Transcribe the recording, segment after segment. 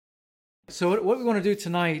So what we want to do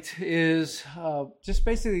tonight is just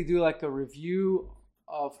basically do like a review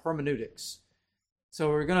of hermeneutics. So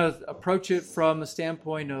we're going to approach it from the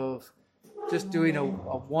standpoint of just doing a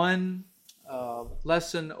one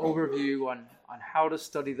lesson overview on how to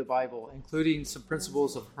study the Bible, including some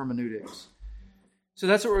principles of hermeneutics. So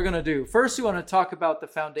that's what we're going to do. First, we want to talk about the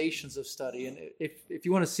foundations of study. And if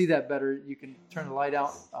you want to see that better, you can turn the light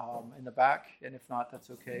out in the back. And if not, that's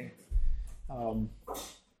okay.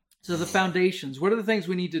 So the foundations, what are the things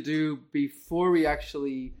we need to do before we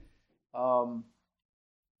actually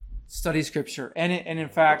study Scripture? And in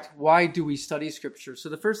fact, why do we study Scripture? So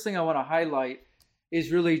the first thing I want to highlight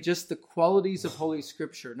is really just the qualities of Holy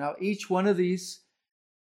Scripture. Now, each one of these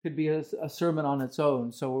could be a sermon on its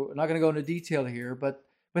own, so we're not going to go into detail here, but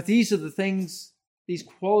these are the things, these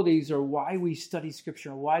qualities are why we study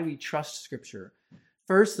Scripture, why we trust Scripture.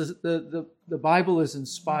 First, the Bible is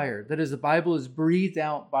inspired. That is, the Bible is breathed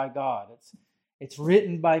out by God. It's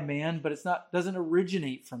written by man, but doesn't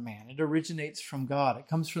originate from man. It originates from God. It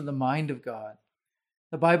comes from the mind of God.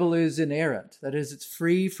 The Bible is inerrant. That is, it's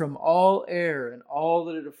free from all error and all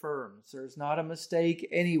that it affirms. There's not a mistake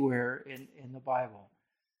anywhere in the Bible.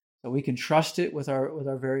 So we can trust it with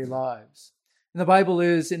our very lives. And the Bible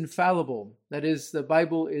is infallible. That is, the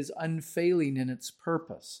Bible is unfailing in its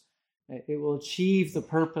purpose. It will achieve the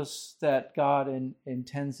purpose that God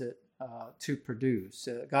intends it to produce.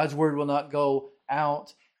 God's word will not go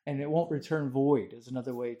out and it won't return void, is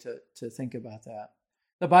another way to think about that.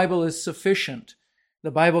 The Bible is sufficient.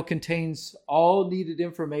 The Bible contains all needed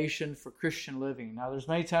information for Christian living. Now, there's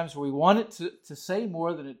many times where we want it to say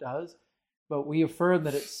more than it does, but we affirm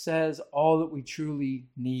that it says all that we truly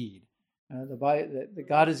need. That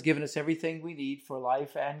God has given us everything we need for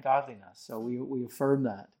life and godliness, so we affirm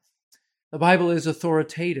that. The Bible is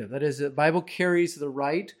authoritative. That is, the Bible carries the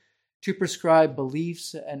right to prescribe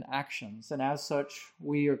beliefs and actions. And as such,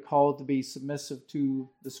 we are called to be submissive to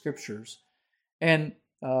the Scriptures. And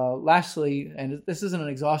lastly, and this isn't an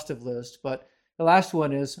exhaustive list, but the last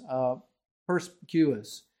one is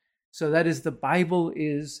perspicuous. So that is, the Bible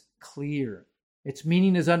is clear. Its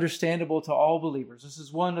meaning is understandable to all believers. This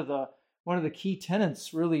is one of the key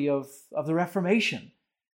tenets, really, of the Reformation.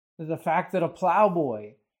 The fact that a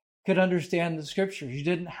plowboy could understand the Scriptures. You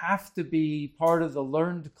didn't have to be part of the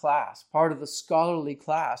learned class, part of the scholarly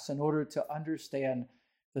class in order to understand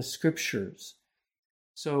the Scriptures.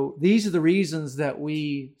 So these are the reasons that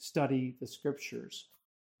we study the Scriptures.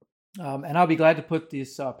 And I'll be glad to put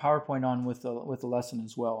this PowerPoint on with the lesson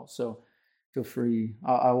as well. So feel free.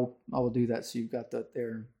 I will do that so you've got that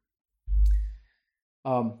there.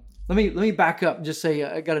 Let me back up and just say,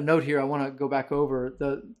 I got a note here I want to go back over.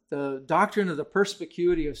 The doctrine of the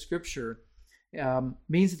perspicuity of Scripture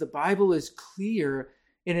means that the Bible is clear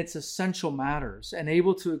in its essential matters and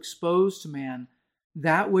able to expose to man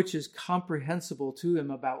that which is comprehensible to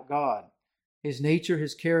him about God, His nature,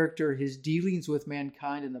 His character, His dealings with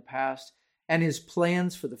mankind in the past, and His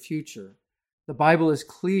plans for the future. The Bible is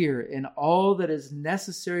clear in all that is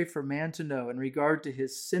necessary for man to know in regard to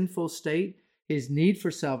his sinful state, his need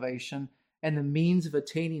for salvation, and the means of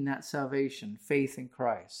attaining that salvation, faith in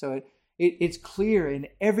Christ. So it's clear in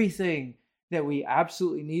everything that we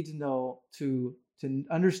absolutely need to know to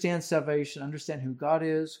understand salvation, understand who God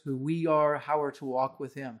is, who we are, how we're to walk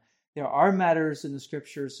with Him. There are matters in the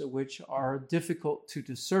Scriptures which are difficult to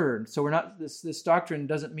discern. So this doctrine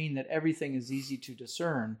doesn't mean that everything is easy to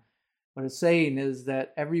discern. What it's saying is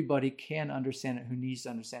that everybody can understand it who needs to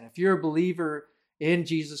understand it. If you're a believer in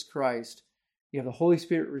Jesus Christ, you have the Holy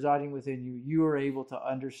Spirit residing within you, you are able to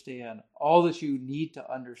understand all that you need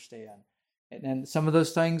to understand. And then some of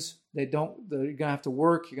those things, you're going to have to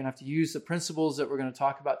work, you're going to have to use the principles that we're going to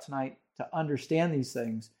talk about tonight to understand these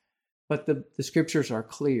things. But the Scriptures are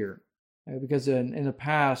clear. Because in the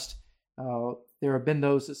past, there have been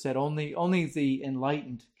those that said only the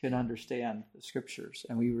enlightened can understand the Scriptures,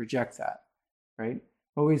 and we reject that, right?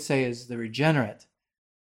 What we say is the regenerate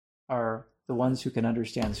are the ones who can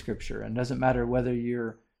understand Scripture. And it doesn't matter whether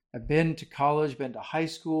have been to college, been to high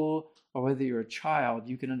school, or whether you're a child,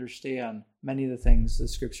 you can understand many of the things the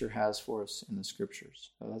Scripture has for us in the Scriptures.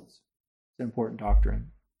 So that's an important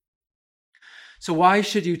doctrine. So why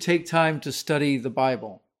should you take time to study the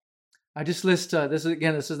Bible? I just list, this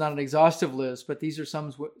is not an exhaustive list, but these are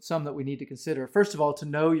some that we need to consider. First of all, to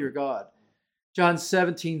know your God. John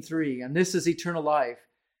 17:3, and this is eternal life,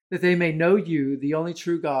 that they may know you, the only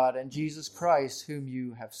true God, and Jesus Christ, whom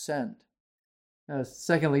you have sent.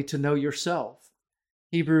 Secondly, to know yourself.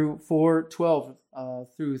 Hebrew 4:12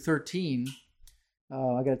 through 13.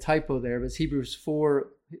 I got a typo there, but it's Hebrews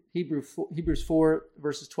 4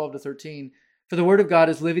 verses 12 to 13. For the word of God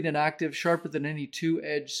is living and active, sharper than any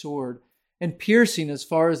two-edged sword, and piercing as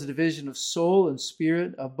far as the division of soul and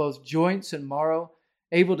spirit, of both joints and marrow,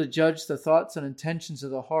 able to judge the thoughts and intentions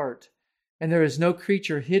of the heart. And there is no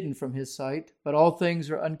creature hidden from his sight, but all things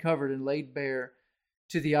are uncovered and laid bare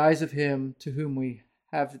to the eyes of him to whom we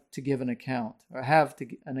have to give an account, or have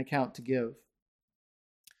an account to give.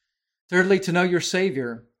 Thirdly, to know your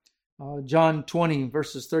Savior. John 20,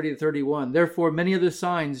 verses 30 to 31. Therefore, many of the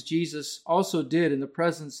signs Jesus also did in the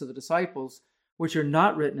presence of the disciples, which are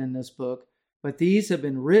not written in this book, but these have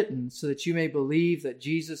been written so that you may believe that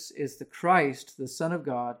Jesus is the Christ, the Son of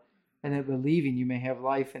God, and that believing you may have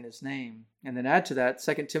life in his name. And then add to that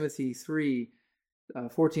 2 Timothy 3,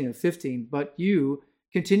 14 and 15. But you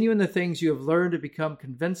continue in the things you have learned and become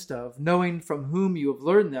convinced of, knowing from whom you have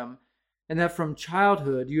learned them, and that from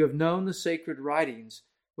childhood you have known the sacred writings,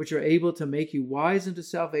 which are able to make you wise unto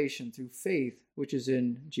salvation through faith which is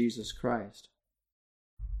in Jesus Christ.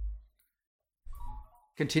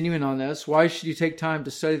 Continuing on this, why should you take time to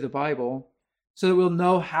study the Bible? So that we'll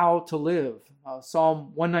know how to live.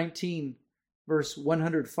 Psalm 119, verse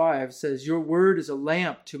 105 says, Your word is a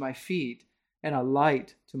lamp to my feet and a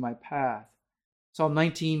light to my path. Psalm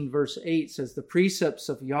 19, verse 8 says, The precepts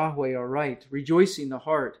of Yahweh are right, rejoicing the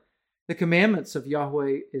heart. The commandments of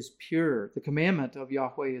Yahweh is pure. The commandment of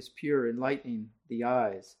Yahweh is pure, enlightening the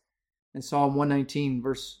eyes. In Psalm 119,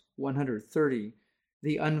 verse 130,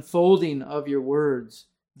 the unfolding of your words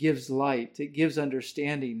gives light. It gives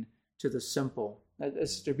understanding to the simple.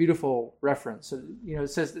 It's a beautiful reference. It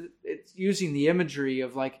says that it's using the imagery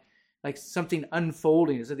of like something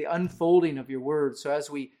unfolding. It's the unfolding of your words. So as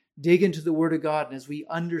we dig into the Word of God and as we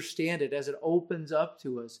understand it, as it opens up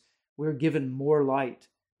to us, we're given more light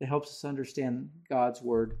that helps us understand God's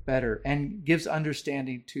Word better and gives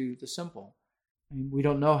understanding to the simple. I mean, we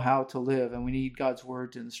don't know how to live, and we need God's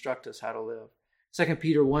Word to instruct us how to live. 2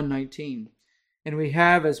 Peter 1:19, and we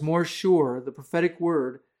have as more sure the prophetic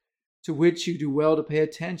word, to which you do well to pay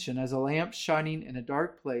attention, as a lamp shining in a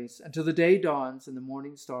dark place, until the day dawns and the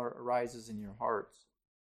morning star arises in your hearts.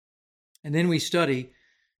 And then we study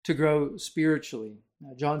to grow spiritually.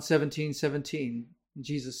 John 17:17,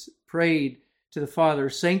 Jesus prayed to the Father,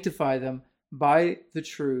 sanctify them by the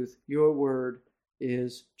truth. Your word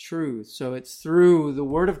is truth. So it's through the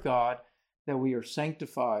Word of God that we are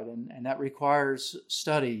sanctified, and that requires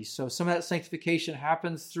study. So some of that sanctification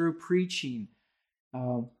happens through preaching,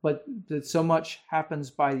 but so much happens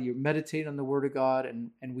by you meditating on the Word of God,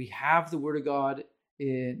 and we have the Word of God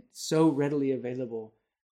so readily available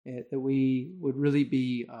that we would really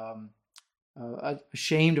be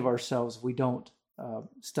ashamed of ourselves if we don't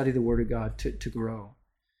study the Word of God to grow.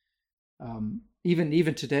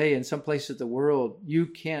 Even today, in some places of the world, you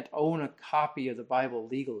can't own a copy of the Bible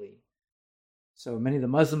legally. So many of the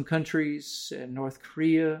Muslim countries and North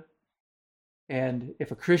Korea, and if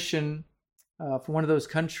a Christian from one of those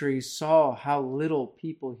countries saw how little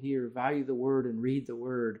people here value the Word and read the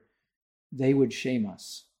Word, they would shame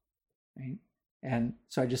us. Right? And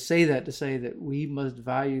so I just say that to say that we must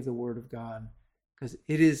value the Word of God, because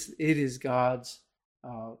it is God's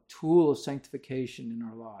tool of sanctification in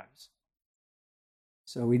our lives.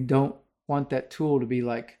 So we don't want that tool to be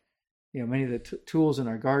like, many of the tools in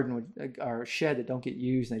our garden, our shed, that don't get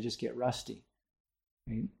used and they just get rusty.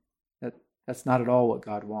 Right? That's not at all what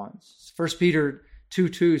God wants. 1 Peter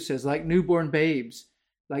 2:2 says, like newborn babies,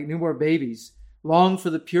 long for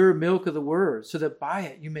the pure milk of the word, so that by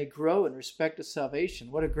it you may grow in respect to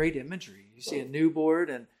salvation. What a great imagery. You see a newborn,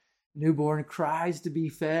 and newborn cries to be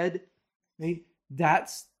fed. Right?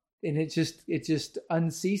 It's just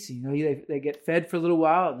unceasing. They get fed for a little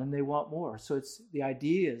while and then they want more. So it's the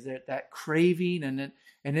idea is that craving, and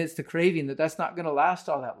it's the craving that's not going to last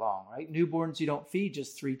all that long, right? Newborns you don't feed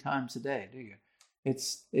just 3 times a day, do you?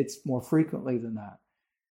 It's more frequently than that.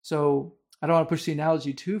 So I don't want to push the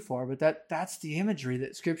analogy too far, but that's the imagery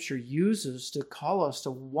that Scripture uses to call us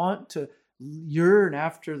to want to yearn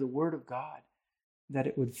after the Word of God, that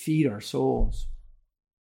it would feed our souls.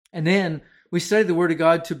 And then we study the Word of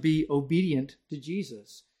God to be obedient to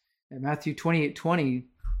Jesus. In Matthew 28:20,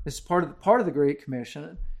 this is part of the Great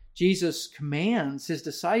Commission. Jesus commands his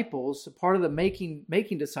disciples, part of the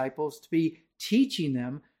making disciples, to be teaching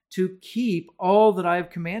them to keep all that I have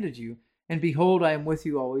commanded you. And behold, I am with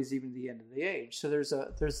you always, even to the end of the age. So there's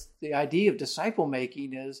the idea of disciple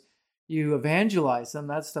making is you evangelize them.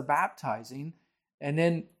 That's the baptizing. And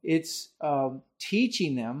then it's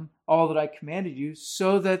teaching them all that I commanded you,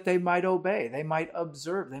 so that they might obey, they might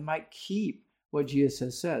observe, they might keep what Jesus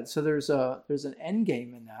has said. So there's an end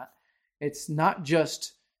game in that. It's not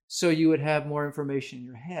just so you would have more information in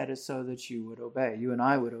your head, it's so that you would obey, you and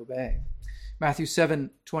I would obey. Matthew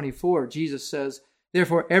 7:24, Jesus says,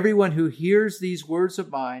 "Therefore everyone who hears these words of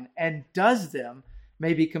mine and does them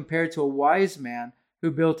may be compared to a wise man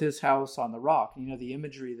who built his house on the rock." You know the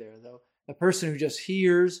imagery there, though. The person who just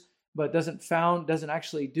hears but doesn't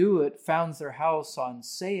actually do it, founds their house on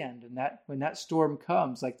sand. And that when that storm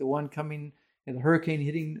comes, like the one coming in the hurricane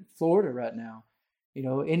hitting Florida right now,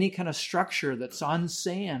 any kind of structure that's on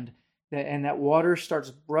sand and that water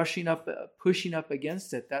starts pushing up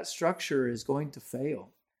against it, that structure is going to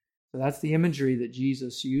fail. So that's the imagery that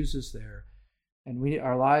Jesus uses there. And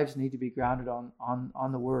our lives need to be grounded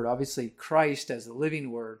on the Word. Obviously, Christ as the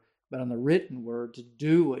living Word, but on the written Word to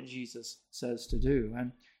do what Jesus says to do.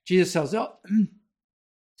 And Jesus says,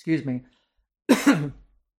 excuse me,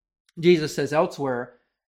 Jesus says elsewhere,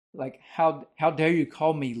 like, how dare you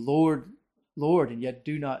call me Lord, Lord, and yet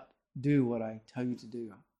do not do what I tell you to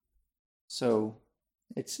do. So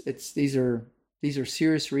these are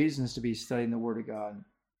serious reasons to be studying the Word of God.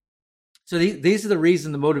 So these are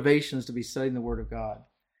the motivations to be studying the Word of God.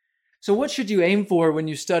 So what should you aim for when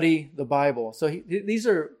you study the Bible? So these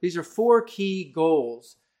are 4 key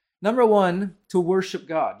goals. Number 1, to worship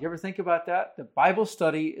God. You ever think about that? The Bible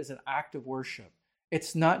study is an act of worship.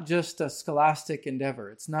 It's not just a scholastic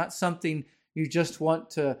endeavor. It's not something you just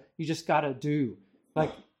got to do.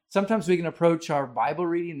 Like sometimes we can approach our Bible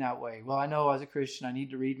reading that way. Well, I know as a Christian, I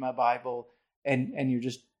need to read my Bible, and you're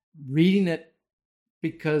just reading it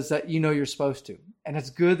because you're supposed to. And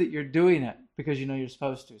it's good that you're doing it because you're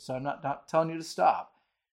supposed to. So I'm not telling you to stop,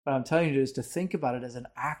 but I'm telling you is to think about it as an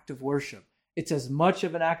act of worship. It's as much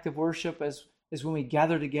of an act of worship as when we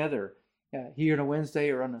gather together here on a Wednesday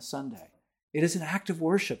or on a Sunday. It is an act of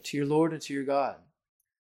worship to your Lord and to your God.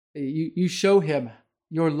 You show Him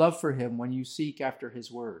your love for Him when you seek after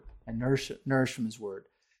His Word and nourish from His Word.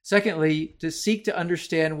 Secondly, to seek to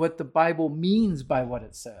understand what the Bible means by what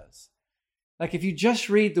it says. Like if you just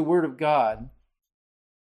read the Word of God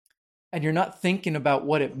and you're not thinking about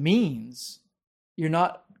what it means, you're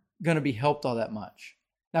not going to be helped all that much.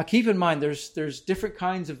 Now, keep in mind, there's different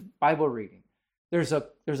kinds of Bible reading. There's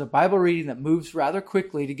a Bible reading that moves rather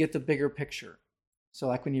quickly to get the bigger picture. So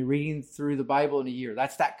like when you're reading through the Bible in a year,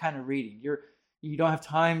 that's that kind of reading. You don't have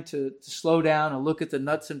time to slow down and look at the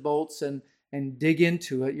nuts and bolts and dig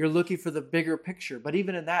into it. You're looking for the bigger picture. But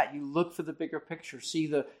even in that, you look for the bigger picture, see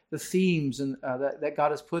the themes and that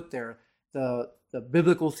God has put there, the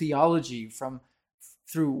biblical theology from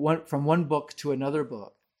one book to another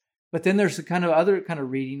book. But then there's a other kind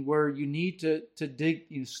of reading where you need to dig,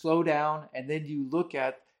 slow down, and then you look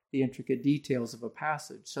at the intricate details of a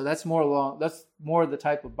passage. So that's more the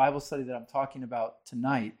type of Bible study that I'm talking about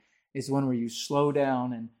tonight, is one where you slow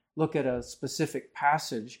down and look at a specific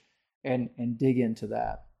passage and dig into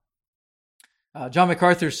that. John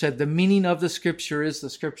MacArthur said, "The meaning of the Scripture is the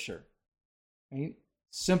Scripture." Right?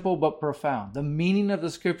 Simple but profound. The meaning of the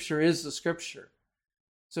Scripture is the Scripture.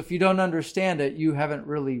 So if you don't understand it, you haven't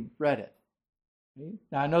really read it. Right?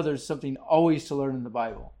 Now, I know there's something always to learn in the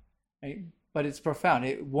Bible, right? But it's profound.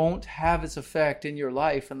 It won't have its effect in your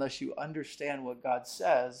life unless you understand what God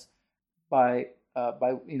says by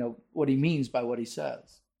what He means by what He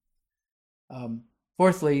says.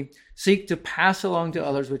 Fourthly, seek to pass along to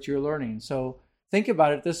others what you're learning. So think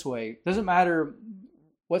about it this way. It doesn't matter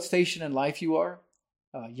what station in life you are,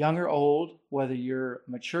 young or old, whether you're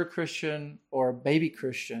a mature Christian or a baby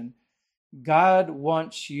Christian, God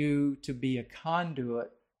wants you to be a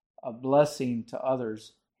conduit, a blessing to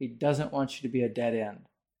others. He doesn't want you to be a dead end.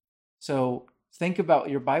 So think about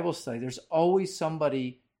your Bible study. There's always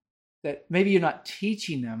somebody that maybe you're not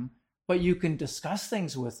teaching them, but you can discuss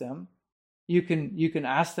things with them. You can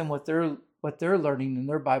ask them what they're learning in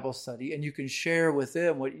their Bible study, and you can share with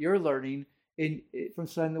them what you're learning from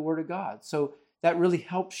studying the Word of God. So that really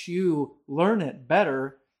helps you learn it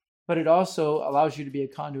better, but it also allows you to be a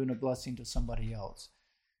conduit and a blessing to somebody else.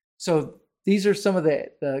 So these are some of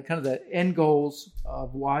the kind of the end goals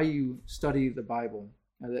of why you study the Bible,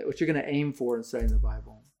 what you're going to aim for in studying the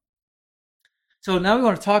Bible. So now we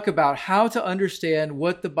want to talk about how to understand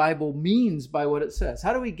what the Bible means by what it says.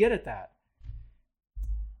 How do we get at that?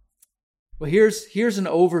 Well, here's an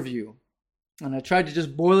overview. And I tried to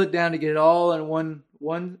just boil it down to get it all in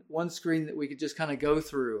one screen that we could just kind of go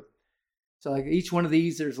through. So like each one of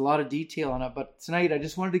these, there's a lot of detail on it. But tonight, I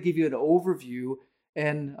just wanted to give you an overview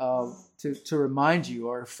and to remind you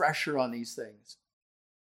or refresher on these things.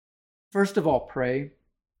 First of all, pray.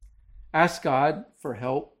 Ask God for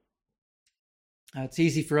help. It's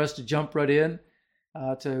easy for us to jump right in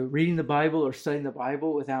to reading the Bible or studying the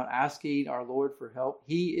Bible without asking our Lord for help.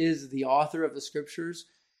 He is the author of the Scriptures.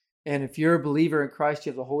 And if you're a believer in Christ,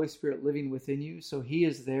 you have the Holy Spirit living within you. So he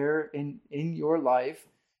is there in your life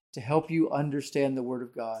to help you understand the Word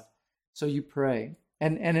of God. So you pray.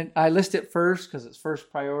 I list it first because it's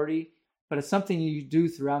first priority, but it's something you do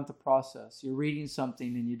throughout the process. You're reading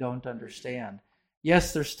something and you don't understand.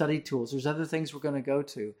 Yes, there's study tools. There's other things we're going to go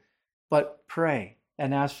to, but pray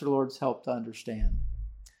and ask for the Lord's help to understand.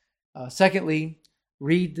 Secondly,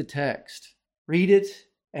 read the text. Read it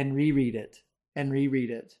and reread it and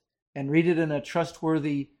reread it. And read it in a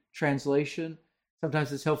trustworthy translation.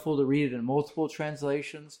 Sometimes it's helpful to read it in multiple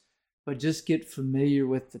translations, but just get familiar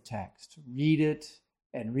with the text. Read it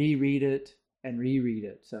and reread it and reread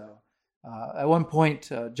it. So at one point,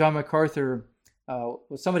 John MacArthur,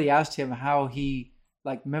 somebody asked him how he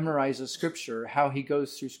memorizes Scripture, how he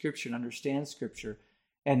goes through Scripture and understands Scripture.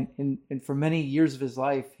 And for many years of his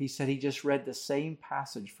life, he said he just read the same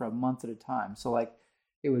passage for a month at a time. So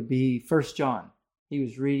it would be 1 John. He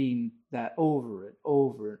was reading that over and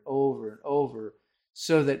over and over and over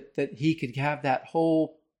so that he could have that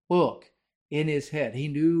whole book in his head. He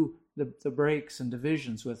knew the breaks and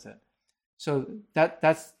divisions with it. So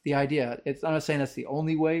that's the idea. I'm not saying that's the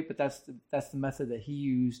only way, but that's the method that he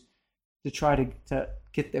used to try to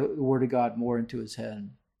get the Word of God more into his head.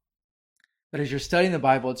 But as you're studying the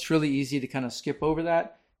Bible, it's really easy to kind of skip over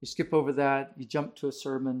that. You skip over that, you jump to a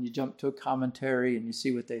sermon, you jump to a commentary, and you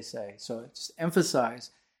see what they say. So just emphasize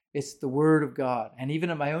it's the Word of God. And even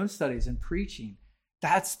in my own studies and preaching,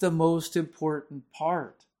 that's the most important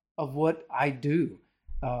part of what I do.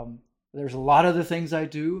 There's a lot of the things I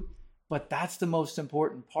do, but that's the most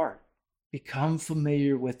important part. Become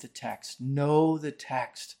familiar with the text. Know the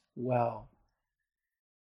text well.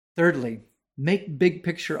 Thirdly, make big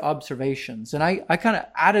picture observations. And I kind of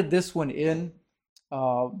added this one in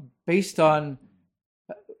based on,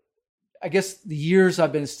 I guess, the years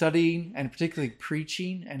I've been studying and particularly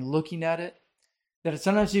preaching and looking at it, that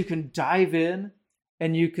sometimes you can dive in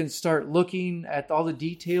and you can start looking at all the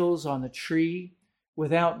details on the tree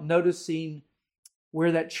without noticing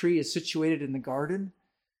where that tree is situated in the garden.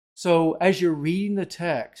 So as you're reading the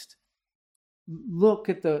text, look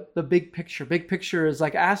at the big picture. Big picture is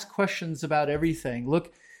ask questions about everything.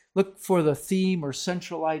 Look for the theme or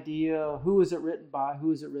central idea. Who is it written by?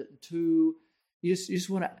 Who is it written to? You just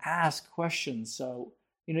want to ask questions. So,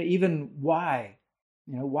 even why?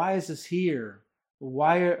 Why is this here?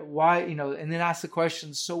 Why? And then ask the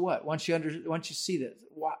question, so what? Once you see this,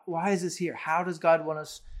 why is this here? How does God want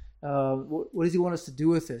us? What does he want us to do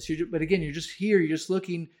with this? But again, you're just here. You're just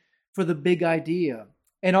looking for the big idea.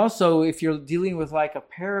 And also, if you're dealing with a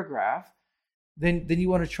paragraph, then you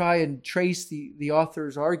want to try and trace the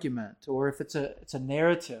author's argument. Or if it's a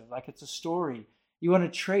narrative, it's a story, you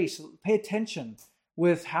want to pay attention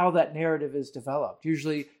with how that narrative is developed.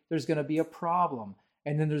 Usually there's going to be a problem,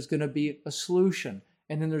 and then there's going to be a solution,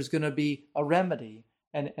 and then there's going to be a remedy.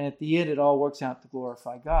 And at the end, it all works out to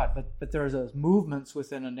glorify God. But there's those movements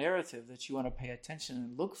within a narrative that you want to pay attention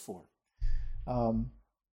and look for.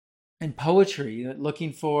 In poetry,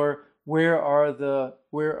 looking for where are the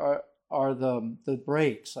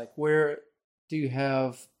breaks? Where do you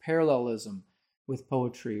have parallelism with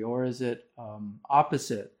poetry, or is it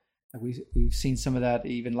opposite? We've seen some of that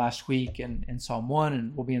even last week in Psalm 1,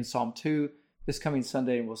 and we'll be in Psalm 2 this coming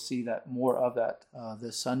Sunday, and we'll see that more of that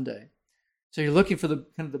this Sunday. So you're looking for the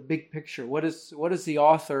kind of the big picture. What is the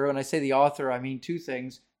author? When I say the author, I mean two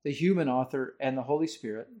things: the human author and the Holy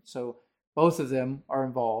Spirit. So both of them are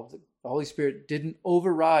involved. The Holy Spirit didn't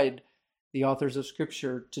override the authors of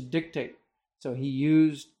Scripture to dictate. So he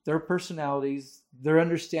used their personalities, their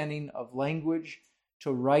understanding of language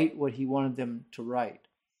to write what he wanted them to write.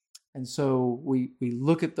 And so we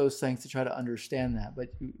look at those things to try to understand that.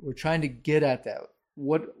 But we're trying to get at that.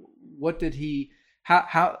 What did he,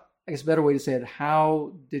 how I guess a better way to say it,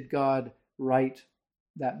 how did God write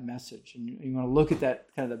that message? And you want to look at that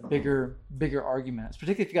kind of the bigger arguments,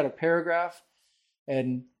 particularly if you got a paragraph,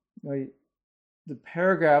 and the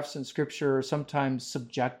paragraphs in Scripture are sometimes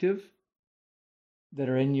subjective, that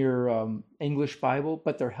are in your English Bible,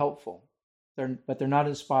 but they're helpful. But they're not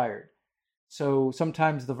inspired. So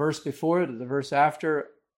sometimes the verse before it or the verse after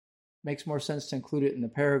makes more sense to include it in the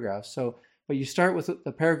paragraph. But you start with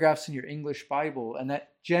the paragraphs in your English Bible, and that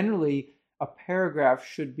generally a paragraph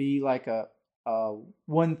should be a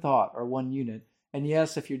one thought or one unit. And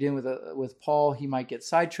yes, if you're dealing with Paul, he might get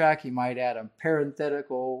sidetracked. He might add a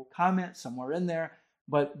parenthetical comment somewhere in there.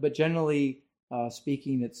 But generally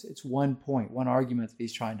speaking, it's one point, one argument that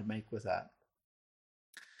he's trying to make with that.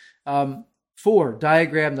 4,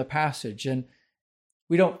 diagram the passage. And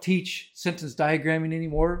we don't teach sentence diagramming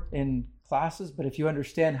anymore in classes, but if you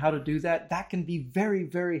understand how to do that, that can be very,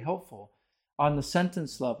 very helpful on the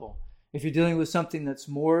sentence level. If you're dealing with something that's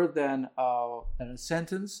more than a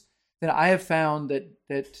sentence, then I have found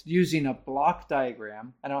that using a block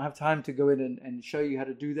diagram, I don't have time to go in and show you how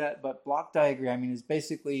to do that, but block diagramming is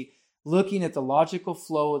basically looking at the logical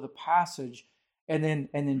flow of the passage and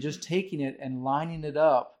then just taking it and lining it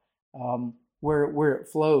up where it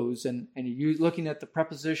flows. And you're looking at the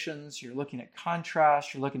prepositions, you're looking at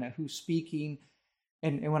contrast, you're looking at who's speaking.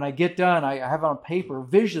 And when I get done, I have on paper,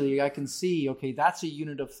 visually, I can see, okay, that's a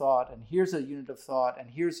unit of thought, and here's a unit of thought, and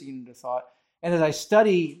here's a unit of thought. And as I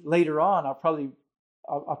study later on, I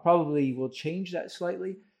probably will change that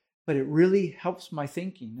slightly, but it really helps my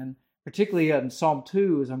thinking. And particularly in Psalm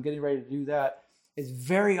 2, as I'm getting ready to do that, it's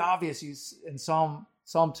very obvious in Psalm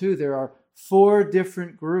 2, there are 4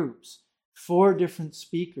 different groups, 4 different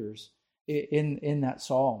speakers in that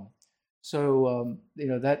psalm. So,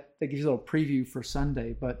 that gives you a little preview for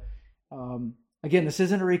Sunday. But again, this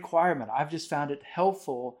isn't a requirement. I've just found it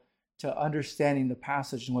helpful to understanding the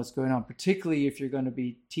passage and what's going on, particularly if you're going to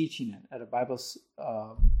be teaching it at a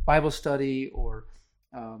Bible study or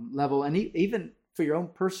level, and even for your own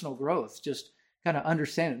personal growth, just kind of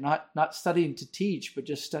understand it, not studying to teach, but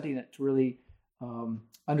just studying it to really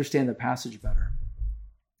understand the passage better.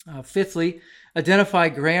 Fifthly, identify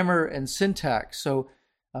grammar and syntax. So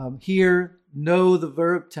here, know the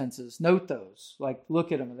verb tenses. Note those. Like,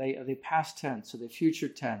 look at them. Are they past tense? Are they future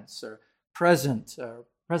tense? Or present? Or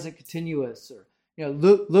present continuous? Or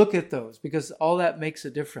look at those, because all that makes a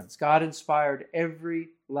difference. God inspired every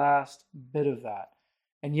last bit of that.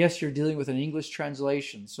 And yes, you're dealing with an English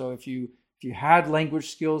translation. So if you had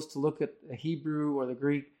language skills to look at the Hebrew or the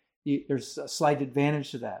Greek, there's a slight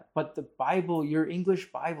advantage to that. But the Bible, your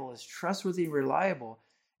English Bible, is trustworthy and reliable.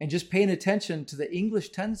 And just paying attention to the English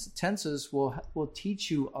tenses will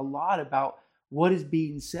teach you a lot about what is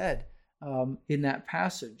being said in that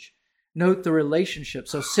passage. Note the relationship.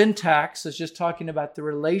 So syntax is just talking about the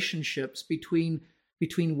relationships between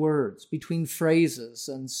words, between phrases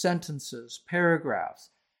and sentences, paragraphs.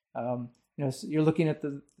 So you're looking at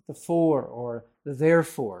the for or the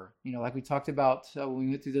therefore. Like we talked about when we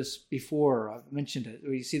went through this before. I've mentioned it.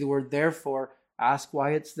 When you see the word therefore, ask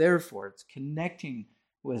why it's there for. It's connecting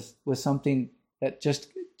with something that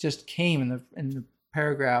just came in the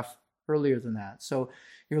paragraph earlier than that. So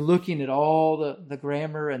you're looking at all the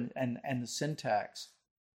grammar and the syntax.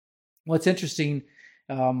 What's interesting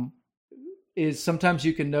is sometimes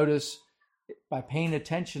you can notice by paying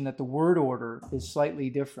attention that the word order is slightly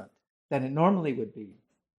different than it normally would be.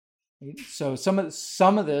 So some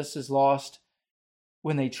of this is lost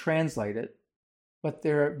when they translate it, but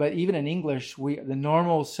even in English, the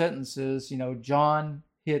normal sentence is, John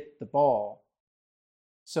hit the ball.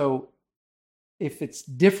 So if it's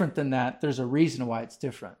different than that, there's a reason why it's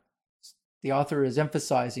different. The author is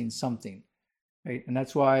emphasizing something, right? And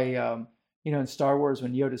that's why, in Star Wars,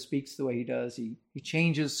 when Yoda speaks the way he does, he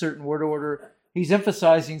changes certain word order. He's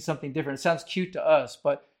emphasizing something different. It sounds cute to us,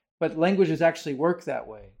 but languages actually work that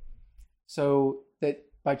way. So that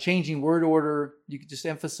by changing word order, you could just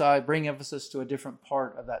bring emphasis to a different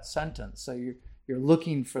part of that sentence. So you're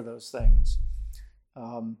looking for those things.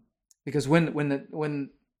 Because when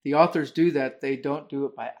the authors do that, they don't do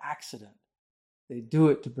it by accident. They do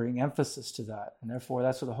it to bring emphasis to that. And therefore,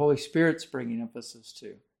 that's what the Holy Spirit's bringing emphasis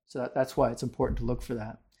to. So that's why it's important to look for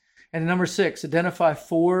that. And number 6, identify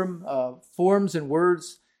forms and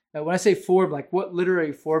words. Now, when I say form, like what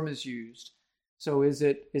literary form is used? So is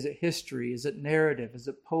it history? Is it narrative? Is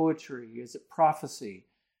it poetry? Is it prophecy?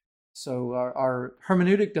 So our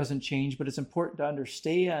hermeneutic doesn't change, but it's important to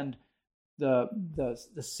understand the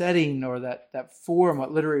setting or that form,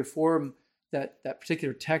 what literary form that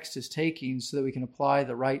particular text is taking, so that we can apply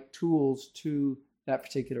the right tools to that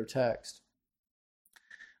particular text.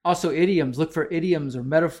 Also, idioms. Look for idioms or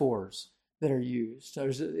metaphors that are used.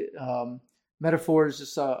 There's metaphors,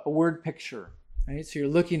 just a word picture, right? So you're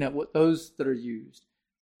looking at what those that are used.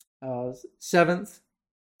 7th,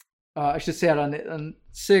 I should say, on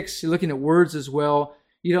 6, you're looking at words as well.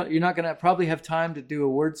 You're not going to probably have time to do a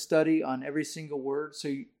word study on every single word.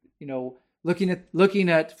 So looking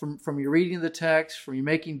at from your reading of the text, from your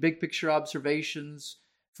making big picture observations,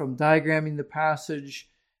 from diagramming the passage,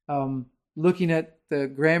 looking at the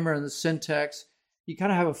grammar and the syntax, you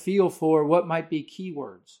kind of have a feel for what might be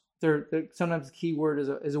keywords. Sometimes the keyword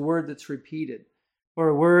is a word that's repeated, or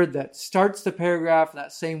a word that starts the paragraph and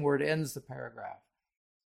that same word ends the paragraph.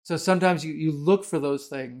 So sometimes you look for those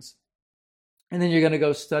things, and then you're going to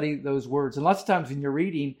go study those words. And lots of times when you're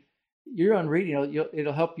reading,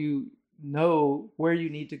 it'll help you know where you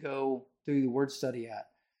need to go do the word study at.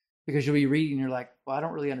 because you'll be reading and you're like, well, I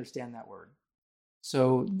don't really understand that word.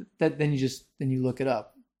 So then you look it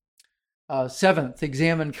up. Seventh,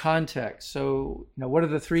 examine context. So what are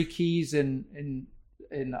the three keys in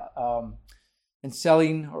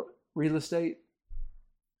selling real estate?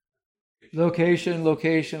 Location,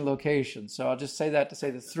 location, location. So I'll just say that to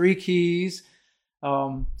say the three keys.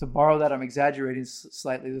 To borrow that, I'm exaggerating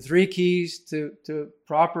slightly. The three keys to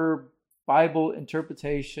proper Bible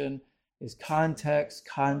interpretation is context,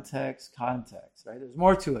 context, context. Right? There's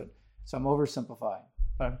more to it, so I'm oversimplifying,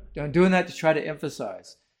 but I'm doing that to try to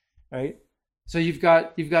emphasize. Right? So you've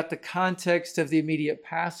got the context of the immediate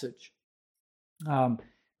passage, but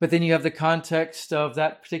then you have the context of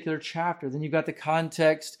that particular chapter. Then you've got the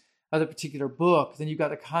context of the particular book. Then you've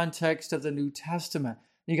got the context of the New Testament.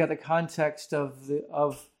 Then you got the context of the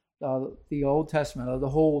Old Testament, of the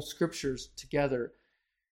whole Scriptures together.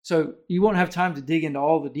 So you won't have time to dig into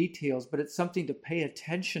all the details, but it's something to pay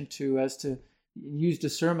attention to as to use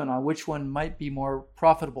discernment on which one might be more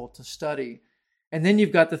profitable to study. And then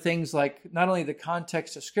you've got the things like not only the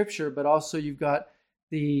context of Scripture, but also you've got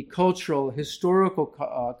the cultural, historical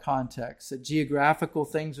context, the geographical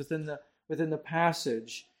things within the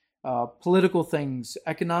passage, political things,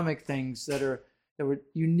 economic things that were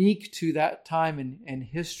unique to that time in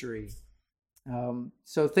history.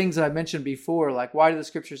 So things that I mentioned before, like why do the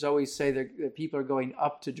Scriptures always say that people are going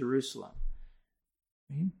up to Jerusalem?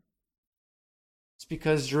 Right? It's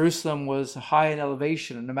because Jerusalem was high in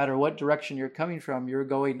elevation, and no matter what direction you're coming from, you're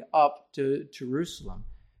going up to Jerusalem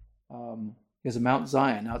because of Mount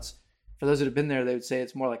Zion. Now, for those that have been there, they would say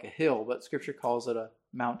it's more like a hill, but Scripture calls it a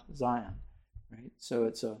Mount Zion. Right? So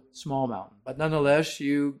it's a small mountain, but nonetheless,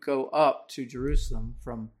 you go up to Jerusalem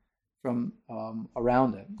from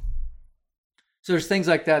around it. So there's things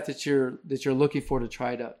like that you're looking for to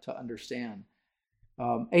try to understand.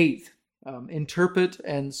 Eighth, interpret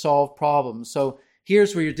and solve problems. So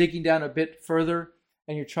here's where you're digging down a bit further,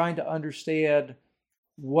 and you're trying to understand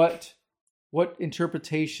what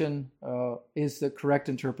interpretation is the correct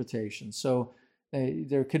interpretation. So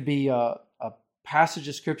there could be a passage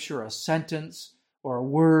of Scripture, a sentence, or a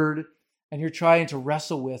word, and you're trying to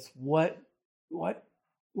wrestle with what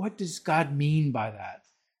does God mean by that?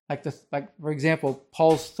 Like for example,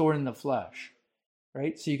 Paul's thorn in the flesh,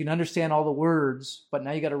 right? So you can understand all the words, but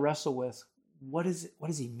now you got to wrestle with what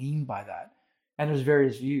does he mean by that? And there's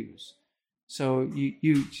various views. So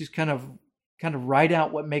you just kind of write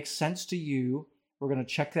out what makes sense to you. We're going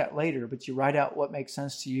to check that later, but you write out what makes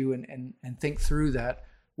sense to you and think through that.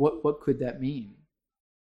 What could that mean?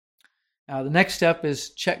 Now, the next step is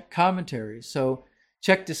check commentaries. So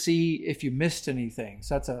check to see if you missed anything.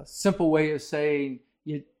 So that's a simple way of saying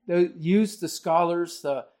you use the scholars,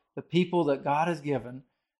 the people that God has given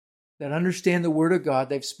that understand the Word of God.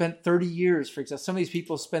 They've spent 30 years, for example. Some of these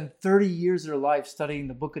people spend 30 years of their life studying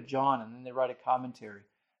the book of John, and then they write a commentary.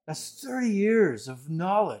 That's 30 years of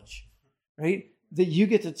knowledge, right, that you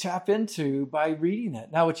get to tap into by reading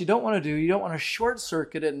it. Now, what you don't want to do, you don't want to short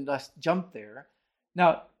circuit it and just jump there.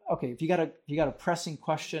 Now, okay, if you got a pressing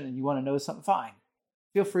question and you want to know something, fine.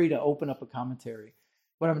 Feel free to open up a commentary.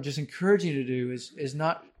 What I'm just encouraging you to do is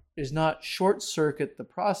not short circuit the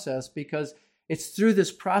process, because it's through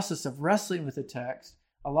this process of wrestling with the text,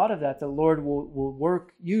 a lot of that the Lord will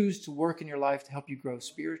use to work in your life to help you grow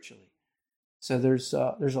spiritually. So there's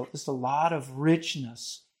just a lot of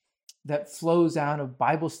richness that flows out of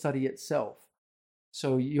Bible study itself.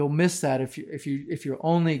 So you'll miss that if you're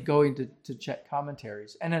only going to check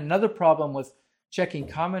commentaries. And another problem with checking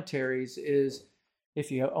commentaries is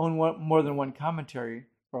if you own more than one commentary,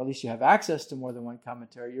 or at least you have access to more than one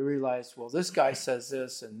commentary, you realize, well, this guy says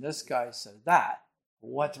this and this guy says that.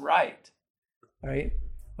 What's right? Right?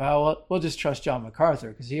 Well, we'll just trust John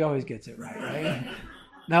MacArthur because he always gets it right?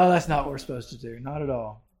 No, that's not what we're supposed to do. Not at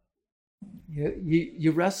all.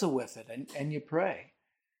 You wrestle with it and you pray.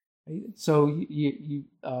 So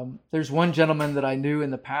there's one gentleman that I knew in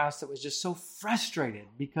the past that was just so frustrated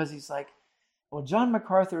because he's like, well, John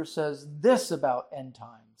MacArthur says this about end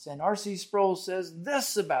times, and R.C. Sproul says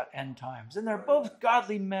this about end times, and they're both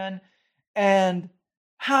godly men, and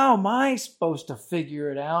how am I supposed to figure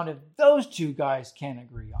it out if those two guys can't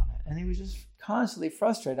agree on it? And he was just constantly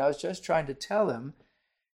frustrated. I was just trying to tell him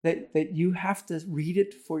that you have to read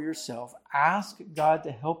it for yourself. Ask God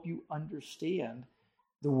to help you understand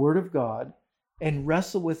the Word of God and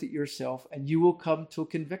wrestle with it yourself, and you will come to a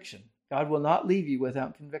conviction. God will not leave you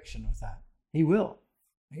without conviction with that. He will.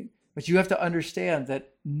 Right? But you have to understand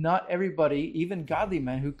that not everybody, even godly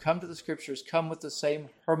men who come to the Scriptures, come with the same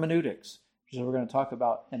hermeneutics, which is what we're going to talk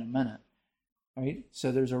about in a minute. Right?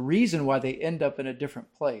 So there's a reason why they end up in a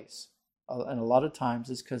different place. and a lot of times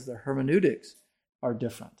it's because their hermeneutics are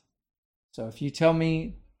different. So if you tell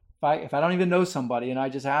me, if I don't even know somebody and I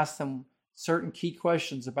just ask them certain key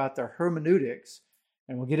questions about their hermeneutics,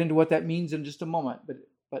 and we'll get into what that means in just a moment,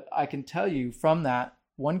 but I can tell you from that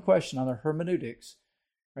one question on their hermeneutics,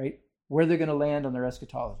 right, where they're going to land on their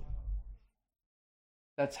eschatology.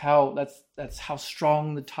 That's how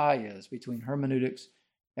strong the tie is between hermeneutics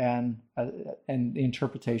and the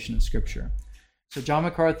interpretation of Scripture. So John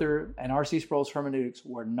MacArthur and R.C. Sproul's hermeneutics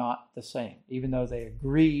were not the same, even though they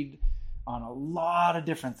agreed on a lot of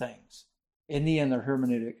different things. In the end, their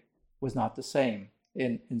hermeneutic was not the same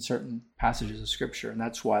in certain passages of Scripture, and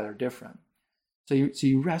that's why they're different. So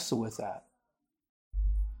you wrestle with that.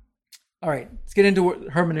 All right, let's get into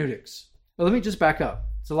hermeneutics. Well, let me just back up.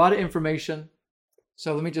 It's a lot of information,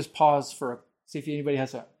 so let me just pause see if anybody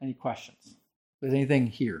has any questions. If there's anything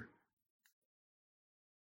here.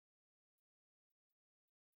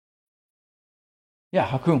 Yeah,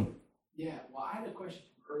 Hakum. Yeah, well, I had a question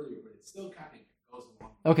from earlier, but it still kind of goes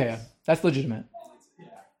along. Okay, that's legitimate. Yeah.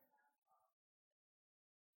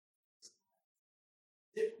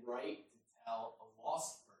 Is it right to tell a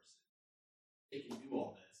lost person they can do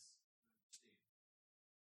all this?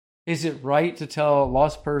 Is it right to tell a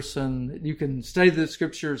lost person that you can study the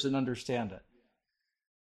Scriptures and understand it?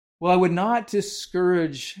 Well, I would not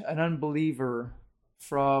discourage an unbeliever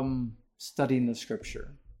from studying the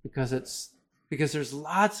Scripture because there's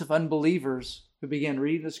lots of unbelievers who began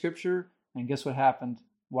reading the Scripture, and guess what happened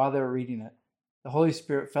while they were reading it? The Holy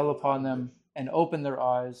Spirit fell upon them and opened their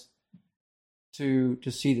eyes to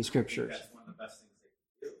see the Scriptures. That's one of the best things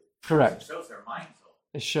they can do. Correct. It shows their mind's open.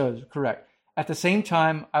 It shows, correct. At the same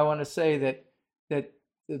time, I want to say that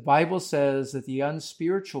the Bible says that the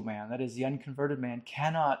unspiritual man, that is the unconverted man,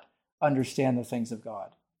 cannot understand the things of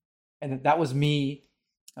God. And that was me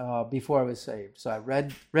before I was saved. So I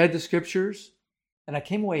read the Scriptures, and I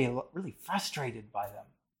came away really frustrated by them.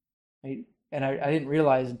 Right? And I didn't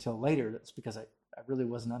realize until later that's because I really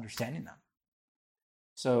wasn't understanding them.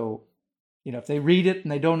 So, if they read it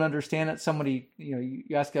and they don't understand it, somebody, you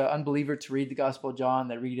ask an unbeliever to read the Gospel of John,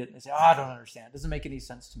 they read it and they say, I don't understand. It doesn't make any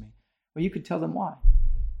sense to me. Well, you could tell them why.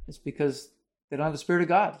 It's because they don't have the Spirit of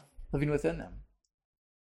God living within them.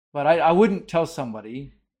 But I wouldn't tell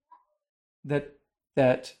somebody that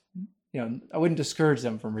I wouldn't discourage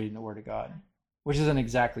them from reading the Word of God, which isn't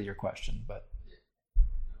exactly your question, but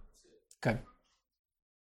okay.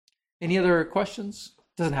 Any other questions?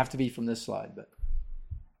 Doesn't have to be from this slide, but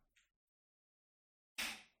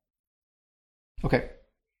okay.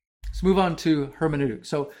 Let's move on to hermeneutics.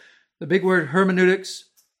 So the big word hermeneutics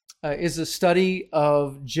is a study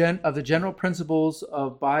of the general principles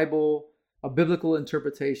of biblical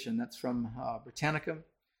interpretation. That's from Britannica.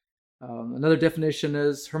 Another definition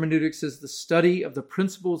is hermeneutics is the study of the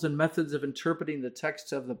principles and methods of interpreting the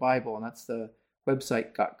text of the Bible, and that's the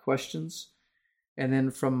website Got Questions. And then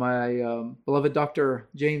from my beloved Dr.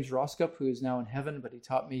 James Roskup, who is now in heaven, but he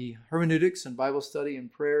taught me hermeneutics and Bible study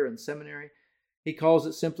and prayer and seminary. He calls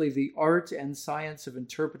it simply the art and science of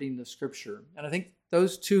interpreting the Scripture. And I think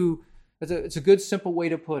those two, it's a good, simple way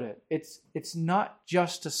to put it. It's not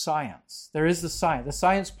just a science. There is the science. The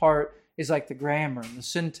science part is like the grammar and the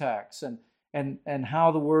syntax and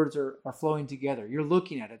how the words are flowing together. You're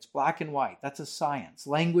looking at it. It's black and white. That's a science.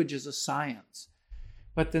 Language is a science.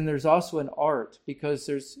 But then there's also an art because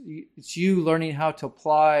it's you learning how to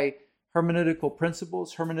apply hermeneutical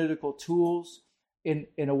principles, hermeneutical tools in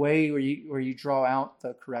a way where you draw out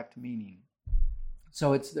the correct meaning.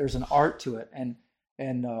 So there's an art to it.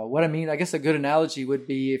 And what I mean, I guess a good analogy would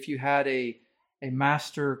be if you had a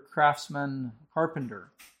master craftsman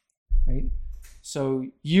carpenter, right? So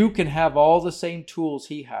you can have all the same tools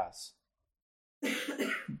he has.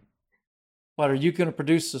 But are you going to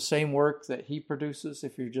produce the same work that he produces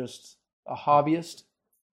if you're just a hobbyist?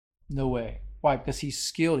 No way. Why? Because he's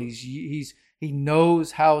skilled. He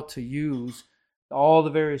knows how to use all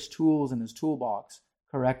the various tools in his toolbox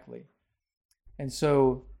correctly. And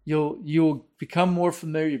so you'll become more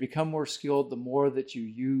familiar, you become more skilled the more that you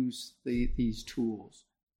use these tools.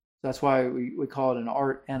 That's why we call it an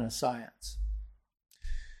art and a science.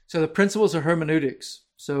 So the principles of hermeneutics.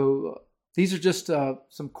 So these are just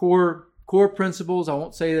some core principles. I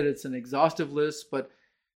won't say that it's an exhaustive list, but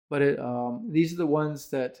these are the ones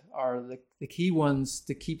that are the key ones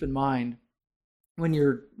to keep in mind when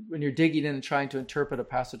you're digging in and trying to interpret a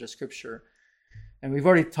passage of Scripture. And we've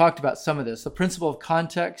already talked about some of this. The principle of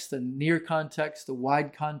context, the near context, the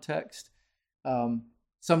wide context.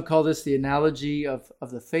 Some call this the analogy of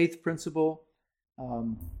the faith principle.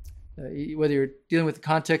 Whether you're dealing with the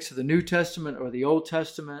context of the New Testament or the Old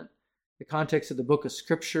Testament, the context of the book of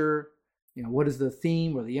Scripture, what is the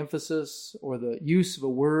theme or the emphasis or the use of a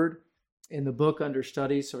word in the book under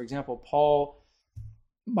study. So, for example, Paul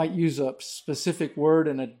might use a specific word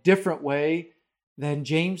in a different way than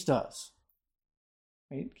James does.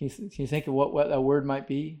 Right? Can you think of what that word might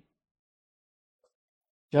be?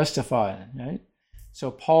 Justified, right?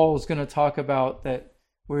 So Paul is going to talk about that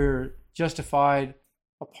we're justified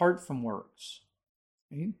apart from works.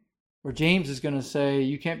 Right? Where James is going to say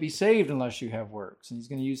you can't be saved unless you have works, and he's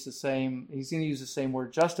going to use the same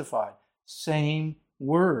word, justified, same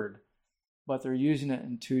word, but they're using it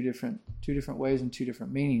in two different ways and two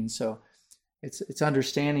different meanings. So it's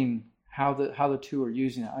understanding how the two are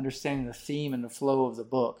using it, understanding the theme and the flow of the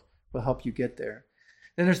book will help you get there.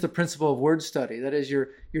 Then there's the principle of word study. That is, you're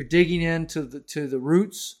digging into the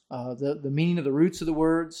roots, the meaning of the roots of the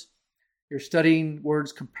words. You're studying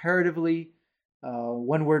words comparatively.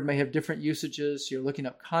 One word may have different usages. You're looking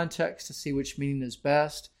up context to see which meaning is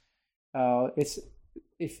best.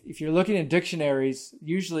 If you're looking in dictionaries,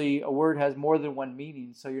 usually a word has more than one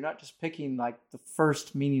meaning, so you're not just picking like the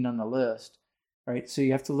first meaning on the list, right? So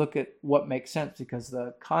you have to look at what makes sense because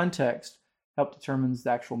the context helps determines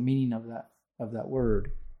the actual meaning of that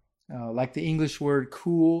word. Like the English word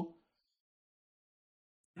cool,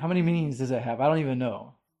 how many meanings does it have? I don't even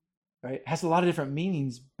know, right? It has a lot of different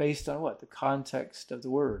meanings based on what? The context of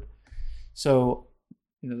the word. So,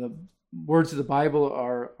 the words of the Bible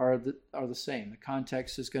are the same. The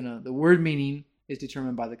context is the word meaning is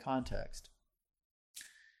determined by the context.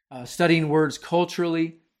 Studying words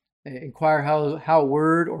culturally, inquire how a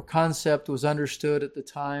word or concept was understood at the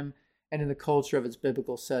time and in the culture of its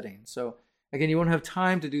biblical setting. So again, you won't have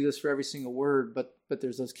time to do this for every single word, but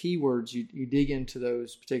there's those key words. You dig into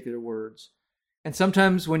those particular words. And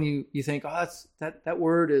sometimes when you think, that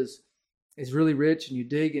word is really rich, and you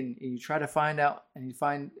dig and you try to find out, and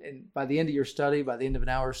by the end of your study, by the end of an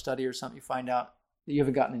hour's study or something, you find out that you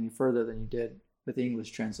haven't gotten any further than you did with the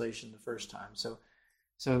English translation the first time. So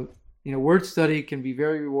word study can be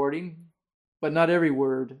very rewarding, but not every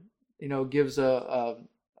word, gives a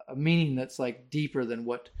meaning that's like deeper than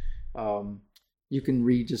what you can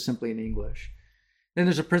read just simply in English. Then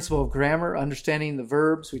there's a principle of grammar, understanding the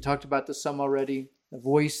verbs. We talked about this some already. The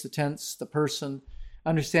voice, the tense, the person.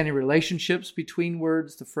 Understanding relationships between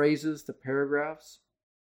words, the phrases, the paragraphs.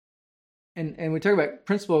 And we talk about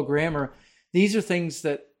principle of grammar. These are things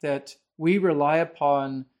that we rely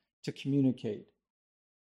upon to communicate.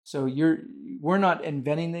 So we're not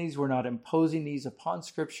inventing these. We're not imposing these upon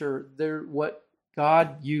Scripture. They're what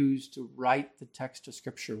God used to write the text of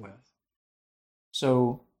Scripture with.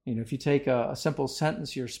 So, if you take a simple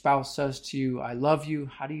sentence, your spouse says to you, "I love you,"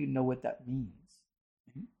 how do you know what that means?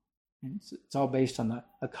 It's all based on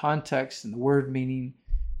the context and the word meaning.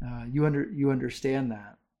 You understand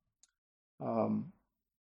that.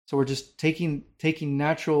 So we're just taking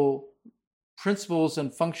natural principles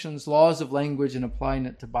and functions, laws of language, and applying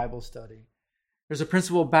it to Bible study. There's a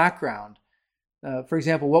principle of background. For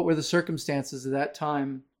example, what were the circumstances at that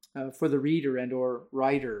time for the reader and or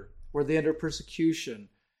writer? Were they under persecution?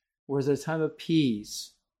 Was it a time of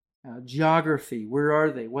peace? Geography, where are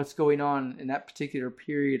they? What's going on in that particular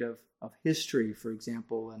period of history, for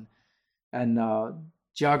example? And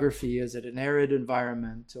geography, is it an arid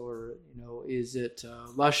environment, or is it a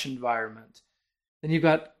lush environment? Then you've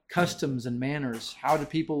got customs and manners. How do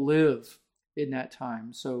people live in that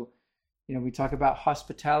time? So, we talk about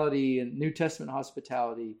hospitality and New Testament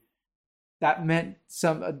hospitality. That meant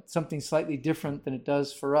something slightly different than it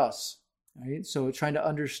does for us. Right? So trying to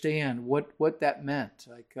understand what that meant.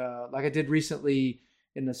 Like I did recently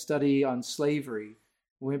in the study on slavery.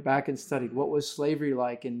 We went back and studied what was slavery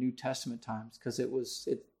like in New Testament times, because it's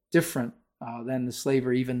different than the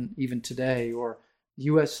slavery even today, or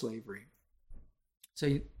U.S. slavery.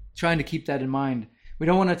 So trying to keep that in mind. We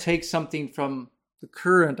don't want to take something from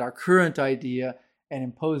our current idea and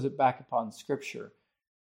impose it back upon Scripture,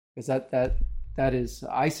 because that is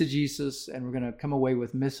eisegesis, and we're going to come away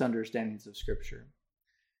with misunderstandings of Scripture.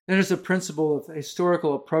 Then there's a principle of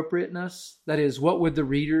historical appropriateness. That is, what would the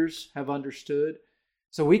readers have understood?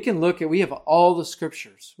 So we have all the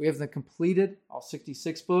Scriptures. We have them completed, all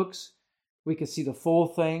 66 books. We can see the full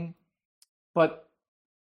thing. But,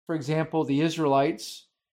 for example, the Israelites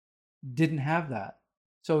didn't have that.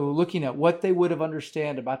 So looking at what they would have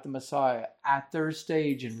understood about the Messiah at their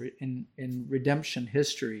stage in redemption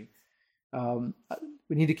history,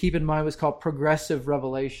 we need to keep in mind what's called progressive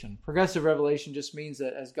revelation. Progressive revelation just means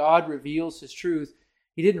that as God reveals His truth,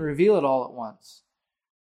 He didn't reveal it all at once.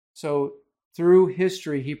 So through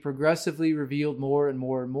history, He progressively revealed more and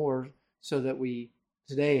more and more, so that we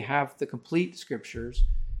today have the complete Scriptures.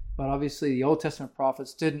 But obviously the Old Testament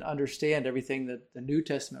prophets didn't understand everything that the New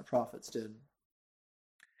Testament prophets did.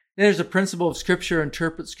 There's a principle of Scripture,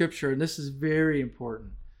 interpret Scripture, and this is very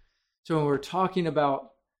important. So when we're talking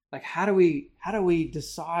about like how do we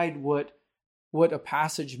decide what a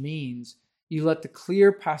passage means, you let the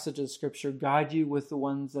clear passages of Scripture guide you with the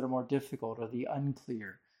ones that are more difficult or the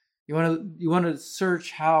unclear. You want to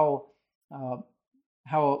search how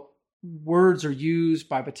words are used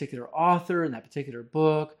by a particular author in that particular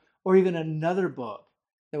book, or even another book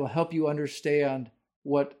that will help you understand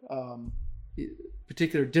what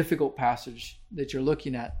particular difficult passage that you're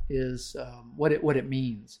looking at is, what it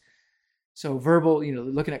means. So verbal,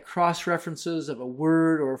 looking at cross-references of a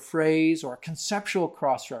word or a phrase, or a conceptual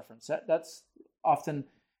cross-reference. That's often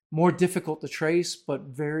more difficult to trace, but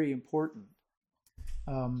very important.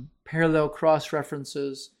 Parallel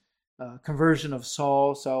cross-references, conversion of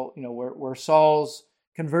Saul. So, where Saul's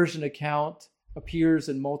conversion account appears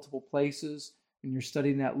in multiple places, and you're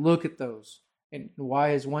studying that, look at those. And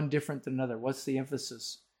why is one different than another? What's the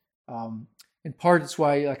emphasis? In part, it's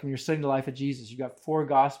why, like when you're studying the life of Jesus, you got 4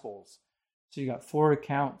 Gospels. So you got 4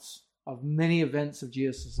 accounts of many events of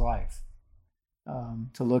Jesus' life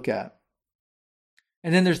to look at.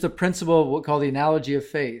 And then there's the principle of what we call the analogy of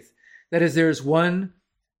faith. That is, there's one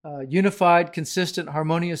unified, consistent,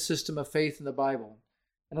 harmonious system of faith in the Bible.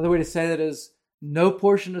 Another way to say that is no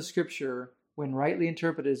portion of Scripture, when rightly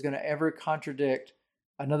interpreted, is going to ever contradict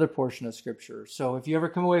another portion of Scripture. So if you ever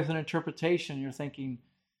come away with an interpretation, you're thinking,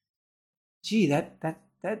 gee,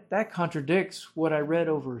 that contradicts what I read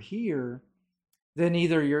over here, then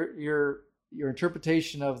either your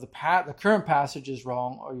interpretation of the current passage is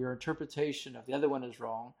wrong, or your interpretation of the other one is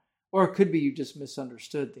wrong, or it could be you just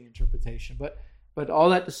misunderstood the interpretation. But all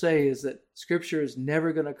that to say is that Scripture is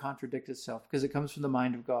never going to contradict itself because it comes from the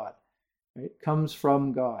mind of God. Right? It comes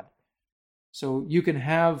from God. So you can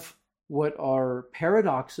have what are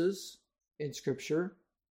paradoxes in Scripture.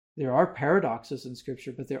 There are paradoxes in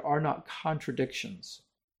Scripture, but there are not contradictions.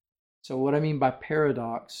 So what I mean by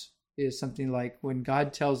paradox is something like when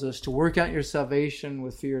God tells us to work out your salvation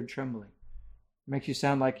with fear and trembling. It makes you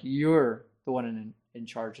sound like you're the one in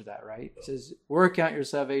charge of that, right? It says, work out your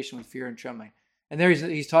salvation with fear and trembling. And there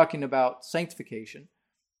he's talking about sanctification.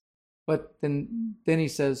 But then he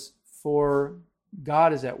says, for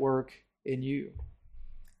God is at work in you.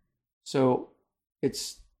 So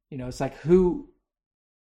it's like who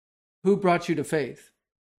brought you to faith?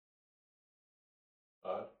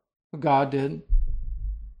 God did.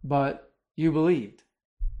 But you believed.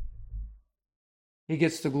 He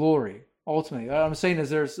gets the glory, ultimately. What I'm saying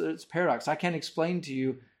is it's paradox. I can't explain to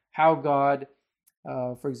you how God,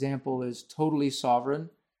 for example, is totally sovereign,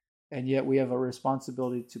 and yet we have a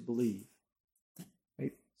responsibility to believe.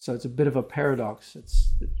 Right? So it's a bit of a paradox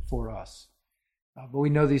it's for us. But we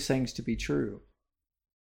know these things to be true.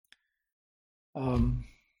 Some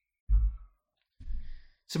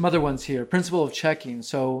other ones here. Principle of checking.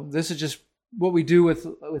 So this is just what we do with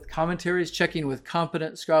commentaries, checking with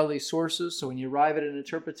competent scholarly sources. So when you arrive at an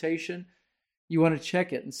interpretation, you want to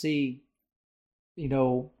check it and see,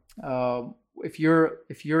 if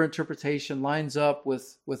your interpretation lines up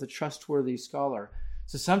with a trustworthy scholar.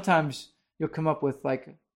 So sometimes you'll come up with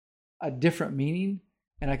like a different meaning,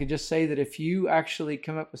 and I could just say that if you actually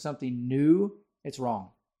come up with something new, it's wrong.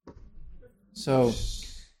 So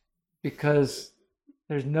because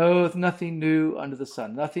there's nothing new under the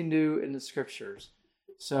sun, nothing new in the Scriptures.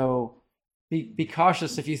 So be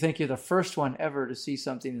cautious if you think you're the first one ever to see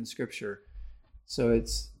something in Scripture. So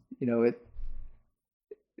it's,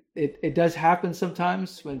 it does happen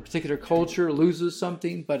sometimes when a particular culture loses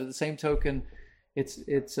something, but at the same token, it's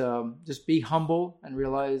just be humble and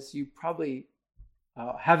realize you probably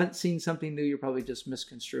haven't seen something new. You're probably just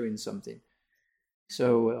misconstruing something.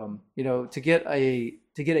 So to get a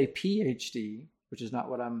PhD, which is not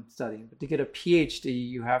what I'm studying, but to get a PhD,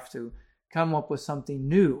 you have to come up with something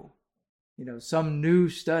new, some new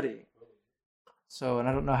study. So, and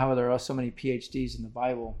I don't know how there are so many PhDs in the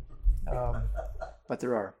Bible, but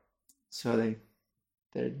there are. So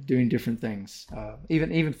they're doing different things.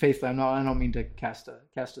 Even faithfully, I don't mean to cast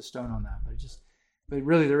a stone on that, but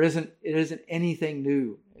really it isn't anything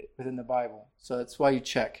new within the Bible. So that's why you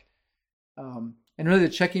check. And really the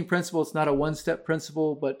checking principle, it's not a one-step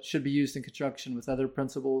principle, but should be used in conjunction with other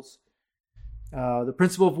principles. The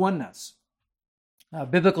principle of oneness.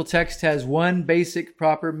 Biblical text has one basic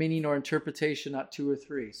proper meaning or interpretation, not 2 or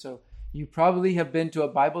 3. So you probably have been to a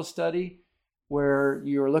Bible study where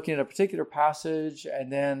you're looking at a particular passage,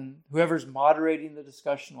 and then whoever's moderating the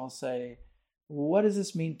discussion will say, what does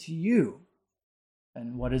this mean to you?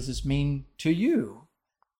 And what does this mean to you?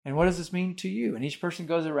 And what does this mean to you? And each person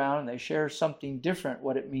goes around and they share something different,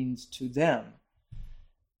 what it means to them.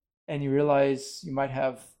 And you realize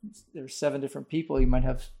there's 7 different people, you might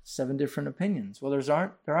have 7 different opinions. Well,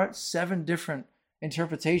 there aren't 7 different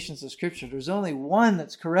interpretations of Scripture. There's only one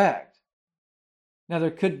that's correct. Now, there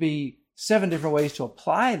could be 7 different ways to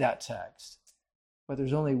apply that text, but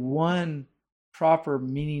there's only one proper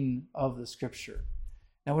meaning of the Scripture.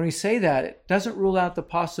 Now, when we say that, it doesn't rule out the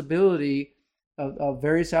possibility of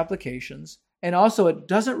various applications, and also it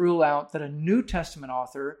doesn't rule out that a New Testament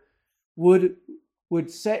author would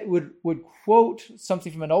quote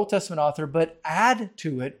something from an Old Testament author, but add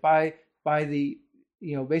to it by the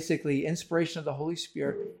basically inspiration of the Holy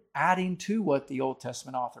Spirit, adding to what the Old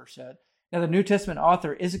Testament author said. Now, the New Testament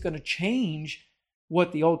author isn't going to change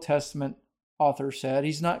what the Old Testament author said.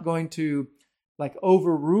 He's not going to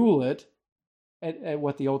overrule it at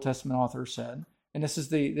what the Old Testament author said. And this is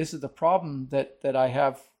the problem that I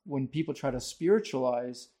have when people try to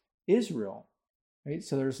spiritualize Israel. Right?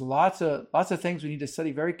 So there's lots of things we need to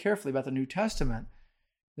study very carefully about the New Testament.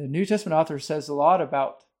 The New Testament author says a lot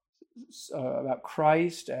about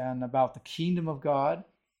Christ and about the kingdom of God,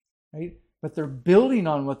 right? But they're building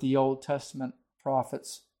on what the Old Testament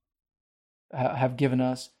prophets have given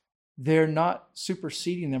us. They're not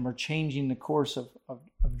superseding them or changing the course of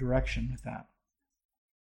direction with that.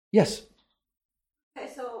 Yes? Okay,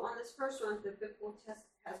 so on this first one, the biblical text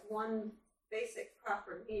has one basic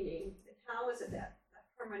proper meaning. How is it that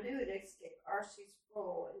hermeneutics gave R.C.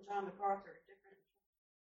 Sproul and John MacArthur different?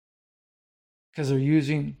 Because they're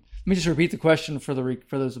using. Let me just repeat the question for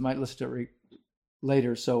those that might listen to it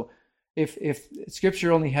later. So, if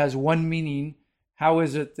Scripture only has one meaning, how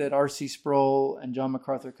is it that R.C. Sproul and John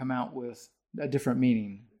MacArthur come out with a different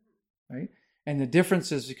meaning, right? And the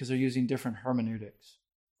difference is because they're using different hermeneutics.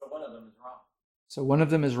 But one of them is wrong. So one of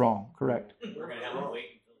them is wrong. Correct. We're going to have to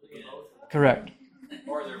wait until the end. Correct.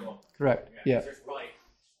 Or they're both. Correct. Yeah. There's probably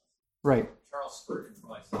right. Charles Spurgeon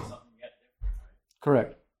probably said something yet different. Right?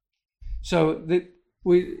 Correct. So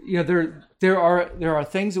there are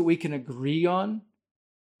things that we can agree on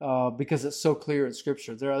because it's so clear in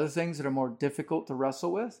Scripture. There are other things that are more difficult to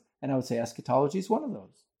wrestle with, and I would say eschatology is one of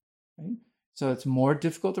those. Right? So it's more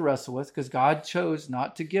difficult to wrestle with because God chose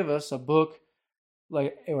not to give us a book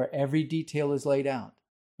where every detail is laid out.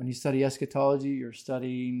 When you study eschatology, you're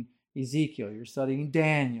studying Ezekiel, you're studying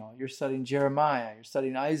Daniel, you're studying Jeremiah, you're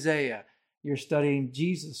studying Isaiah, you're studying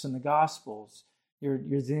Jesus in the Gospels, you're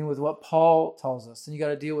dealing with what Paul tells us, and you got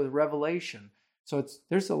to deal with Revelation. So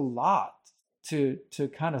there's a lot to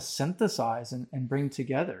kind of synthesize and bring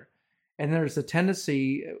together. And there's a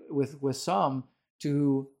tendency with some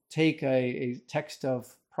to take a text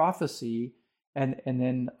of prophecy and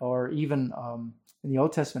then, or even in the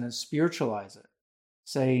Old Testament, and spiritualize it,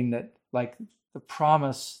 saying that like the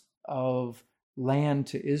promise of land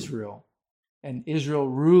to Israel and Israel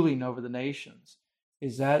ruling over the nations,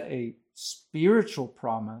 is that a spiritual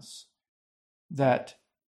promise that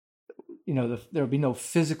there will be no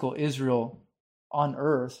physical Israel on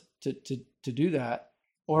earth to do that,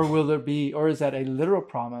 or is that a literal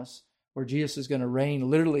promise where Jesus is going to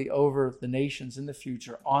reign literally over the nations in the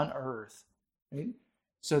future on earth, right?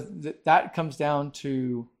 So that comes down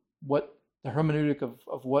to what the hermeneutic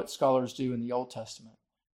of what scholars do in the Old Testament.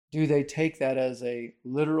 Do they take that as a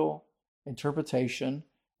literal interpretation,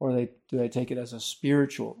 or do they take it as a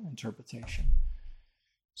spiritual interpretation?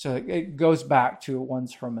 So it goes back to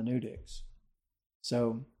one's hermeneutics.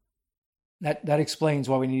 So that explains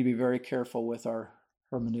why we need to be very careful with our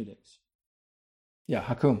hermeneutics. Yeah,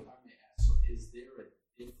 Hakum. So is there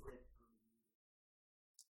a different,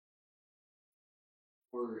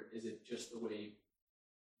 or is it just the way?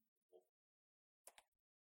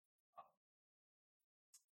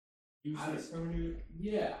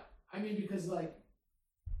 Yeah, I mean, because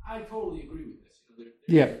I totally agree with this.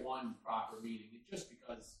 There's one proper meaning. Just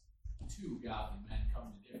because 2 godly men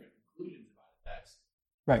come to different conclusions about a text,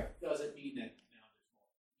 right, doesn't mean that now there's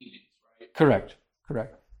more meanings, right?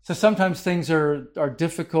 Correct. So sometimes things are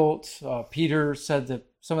difficult. Peter said that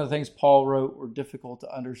some of the things Paul wrote were difficult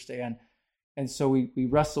to understand, and so we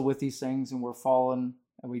wrestle with these things, and we're fallen,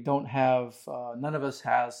 and we don't have. None of us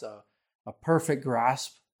has a perfect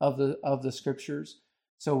grasp of the Scriptures.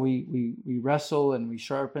 So we wrestle and we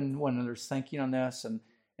sharpen one another's thinking on this, and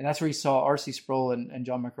that's where you saw R.C. Sproul and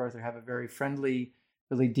John MacArthur have a very friendly,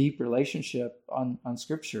 really deep relationship on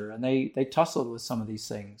Scripture, and they tussled with some of these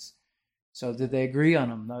things. So did they agree on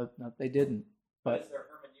them? No, they didn't. But is their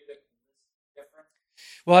hermeneutic different?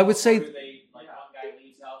 Well, I would say one guy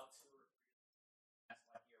leaves out 2 or 3, that's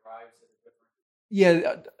why he arrives at a different.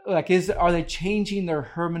 Yeah, like are they changing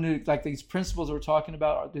their hermeneutic, like these principles we're talking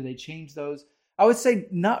about? Or do they change those? I would say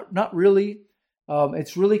not really.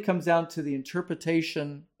 It really comes down to the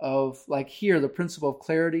interpretation of, like here, the principle of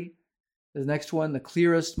clarity. The next one, the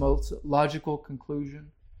clearest, most logical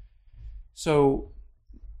conclusion. So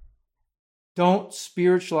don't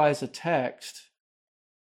spiritualize a text,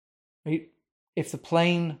 right, if the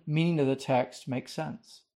plain meaning of the text makes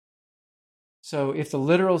sense. So if the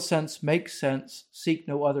literal sense makes sense, seek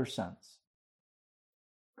no other sense.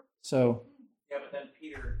 So yeah, but then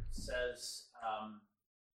Peter says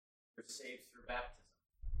you're saved through baptism,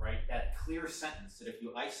 right? That clear sentence that if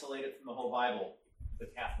you isolate it from the whole Bible, the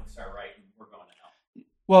Catholics are right and we're going to hell.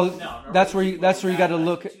 Well, that's where you got to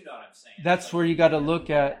look at. That's where you got to look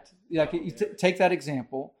at. Like you take that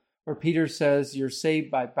example where Peter says you're saved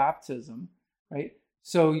by baptism, right?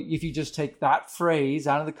 So if you just take that phrase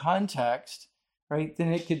out of the context, right,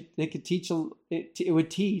 then it could teach it would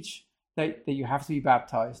teach that you have to be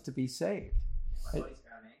baptized to be saved.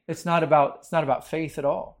 It's not about faith at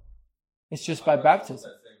all. It's just by baptism.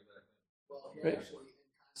 Well, Right. actually,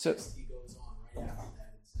 So he goes on right after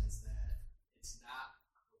that and says that it's not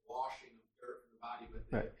the washing of dirt from the body, but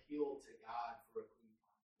they Right. appeal to God for a clean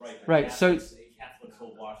conscience. Right, so- Catholics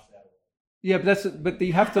will wash that away. yeah, but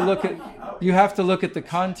you have to look at the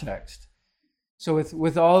context. So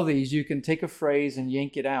with all these, you can take a phrase and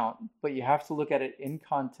yank it out, but you have to look at it in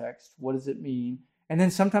context. What does it mean? And then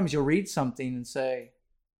sometimes you'll read something and say,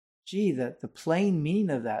 gee, the plain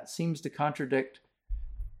meaning of that seems to contradict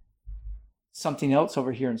something else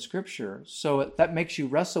over here in Scripture. So that makes you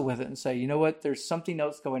wrestle with it and say, you know what, there's something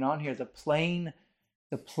else going on here. The plain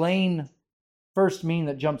first meaning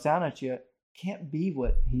that jumps out at you can't be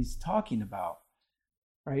what he's talking about,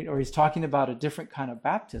 right? Or he's talking about a different kind of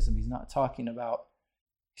baptism. He's not talking about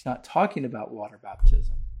water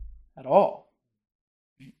baptism at all.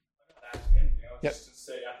 I'm not asking anything. I was Yep. just to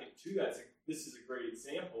say, I think too, this is a great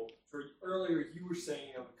example. For earlier, you were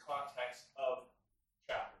saying, the context of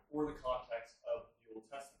chapter, or the context of the Old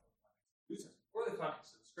Testament, or the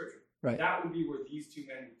context of the Scripture. Right. That would be where these two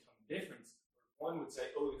men would come different. One would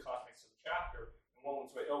say, the context of the chapter, and one would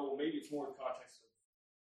say, well, maybe it's more the context of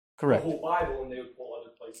Correct. the whole Bible, and they would pull other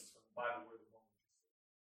places from the Bible where the one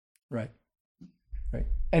would Right.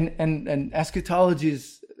 And eschatology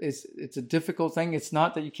is it's a difficult thing. It's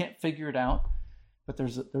not that you can't figure it out, but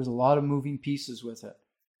there's a lot of moving pieces with it.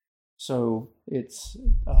 So it's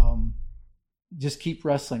just keep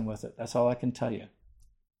wrestling with it. That's all I can tell you.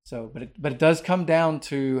 So, but it does come down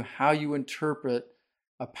to how you interpret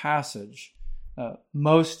a passage.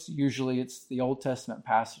 Most usually it's the Old Testament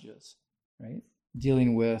passages, right?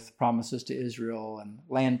 Dealing with promises to Israel and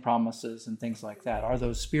land promises and things like that. Are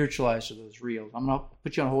those spiritualized or are those real? I'm going to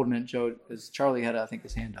put you on hold a minute, Joe, because Charlie had, I think,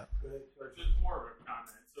 his hand up. Just more of a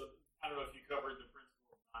comment. So I don't know if you covered the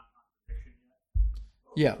principle of non-contradiction yet.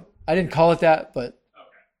 Yeah, I didn't call it that, but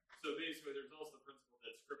Okay. So basically, there's also the principle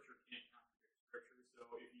that Scripture can't contradict Scripture. So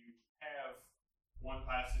if you have one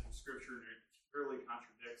passage of Scripture and it clearly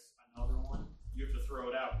contradicts another one, you have to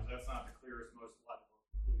throw it out because that's not the clearest, most logical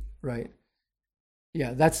conclusion. right.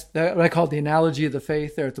 Yeah, that's what I call the analogy of the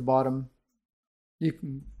faith there at the bottom.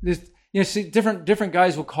 See, different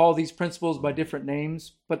guys will call these principles by different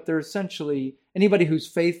names, but they're essentially, anybody who's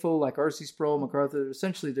faithful, like R.C. Sproul, MacArthur,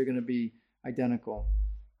 essentially they're going to be identical.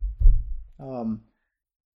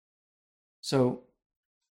 So,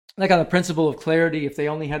 like on the principle of clarity, if they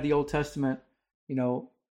only had the Old Testament,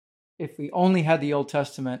 if we only had the Old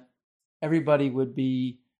Testament, everybody would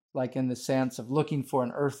be like in the sense of looking for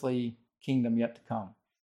an earthly kingdom yet to come,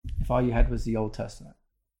 if all you had was the Old Testament.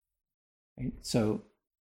 Right? So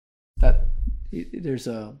that there's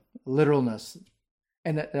a literalness,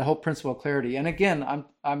 and the whole principle of clarity. And again,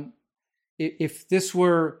 if this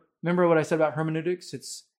were, remember what I said about hermeneutics?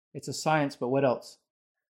 It's a science, but what else?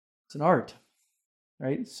 It's an art,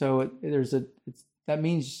 right? So that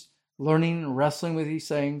means learning and wrestling with these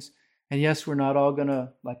things. And yes, we're not all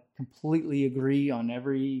gonna like completely agree on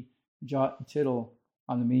every jot and tittle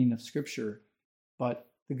on the meaning of Scripture, but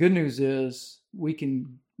the good news is we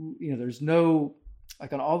can, there's no,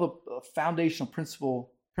 like on all the foundational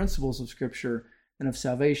principles of Scripture and of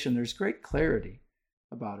salvation, there's great clarity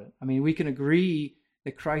about it. I mean, we can agree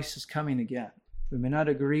that Christ is coming again. We may not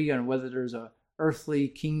agree on whether there's a earthly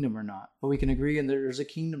kingdom or not, but we can agree on that there's a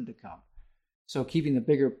kingdom to come. So keeping the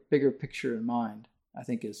bigger picture in mind, I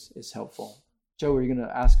think is helpful. Joe, were you going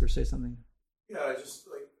to ask or say something? Yeah, just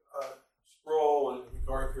like Sproul and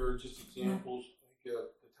MacArthur, just examples. Like, the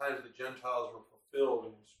times the Gentiles were fulfilled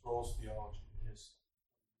in Sproul's theology, his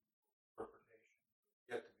interpretation,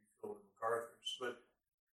 yet to be filled in MacArthur's.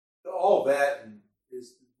 But all that and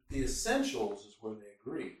the essentials is where they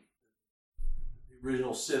agree. The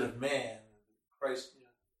original sin of man, Christ,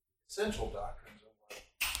 essential doctrines of what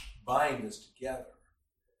bind us together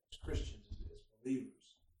as Christians, as believers.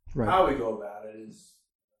 Right. How we go about it is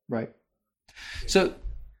right. So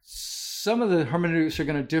some of the hermeneutics are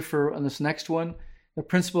going to differ on this next one. The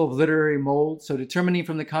principle of literary mold, so determining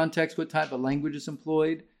from the context what type of language is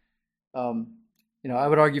employed. I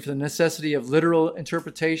would argue for the necessity of literal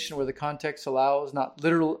interpretation where the context allows, not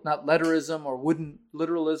letterism or wooden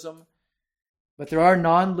literalism. But there are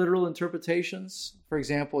non-literal interpretations. For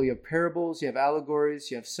example, you have parables, you have allegories,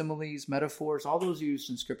 you have similes, metaphors, all those used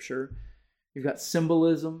in Scripture. You've got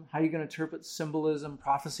symbolism. How are you going to interpret symbolism?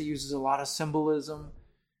 Prophecy uses a lot of symbolism.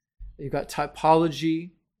 You've got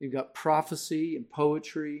typology. You've got prophecy and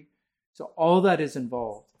poetry. So all that is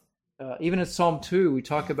involved. Even in Psalm 2, we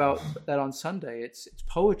talk about that on Sunday. It's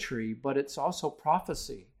poetry, but it's also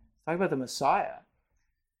prophecy. Talk about the Messiah.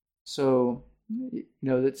 So,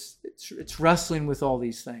 it's wrestling with all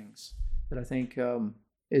these things that I think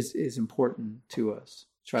is important to us.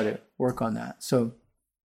 Try to work on that. So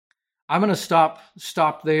I'm going to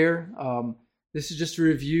stop there. This is just a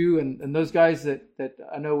review, and those guys that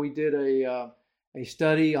I know we did a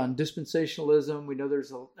study on dispensationalism. We know there's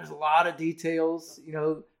a lot of details.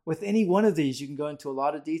 With any one of these, you can go into a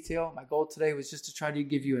lot of detail. My goal today was just to try to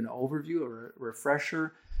give you an overview or a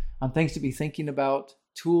refresher on things to be thinking about,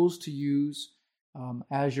 tools to use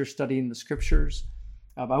as you're studying the Scriptures.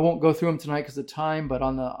 I won't go through them tonight because of time, but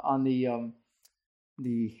on the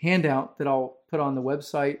handout that I'll put on the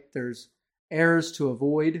website, there's errors to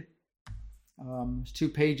avoid. There's 2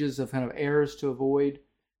 pages of kind of errors to avoid,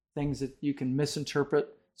 things that you can misinterpret.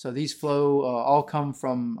 So these flow all come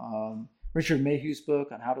from Richard Mayhew's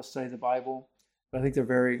book on how to study the Bible, but I think they're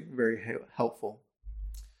very, very helpful.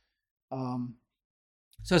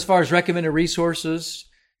 So as far as recommended resources,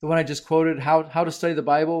 the one I just quoted, How to Study the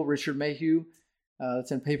Bible, Richard Mayhew.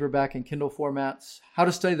 It's in paperback and Kindle formats. How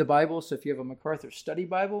to Study the Bible. So if you have a MacArthur Study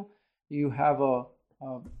Bible, you have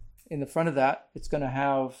in the front of that, it's going to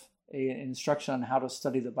have an instruction on how to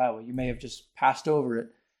study the Bible. You may have just passed over it,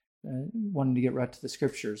 wanting to get right to the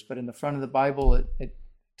Scriptures, but in the front of the Bible, it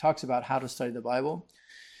talks about how to study the Bible.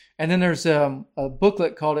 And then there's a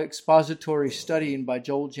booklet called Expository Studying by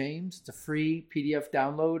Joel James. It's a free PDF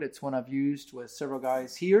download. It's one I've used with several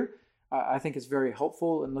guys here. I think it's very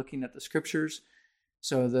helpful in looking at the Scriptures.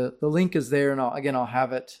 So the link is there, and I'll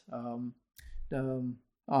have it on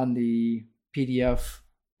the PDF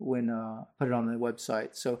when I put it on the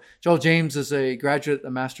website. So Joel James is a graduate at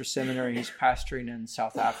the Master's Seminary. He's pastoring in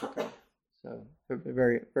South Africa. So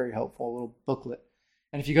very, very helpful little booklet.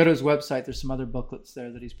 And if you go to his website, there's some other booklets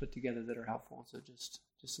there that he's put together that are helpful. So just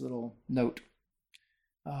a little note.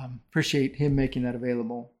 Appreciate him making that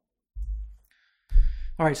available.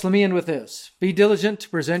 All right, so let me end with this. Be diligent to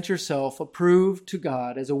present yourself approved to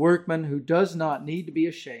God as a workman who does not need to be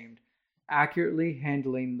ashamed, accurately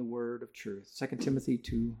handling the word of truth. 2 Timothy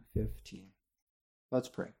 2:15. Let's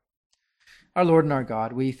pray. Our Lord and our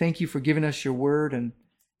God, we thank you for giving us your word and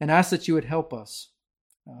ask that you would help us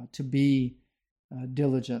to be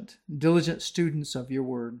diligent students of your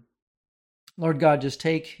word. Lord God, just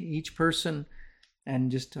take each person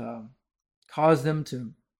and just cause them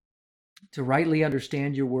to rightly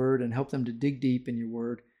understand your word and help them to dig deep in your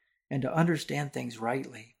word and to understand things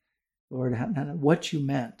rightly. Lord, what you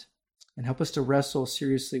meant, and help us to wrestle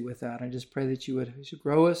seriously with that. I just pray that you would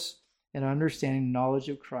grow us in understanding and knowledge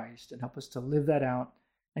of Christ and help us to live that out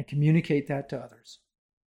and communicate that to others.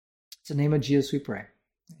 It's in the name of Jesus we pray.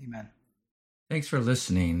 Amen. Thanks for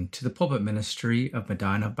listening to the pulpit ministry of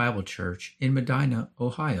Medina Bible Church in Medina,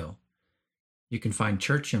 Ohio. You can find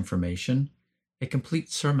church information, a complete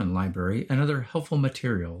sermon library, and other helpful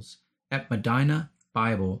materials at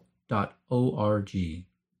medinabible.org.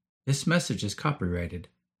 This message is copyrighted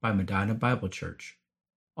by Medina Bible Church.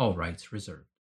 All rights reserved.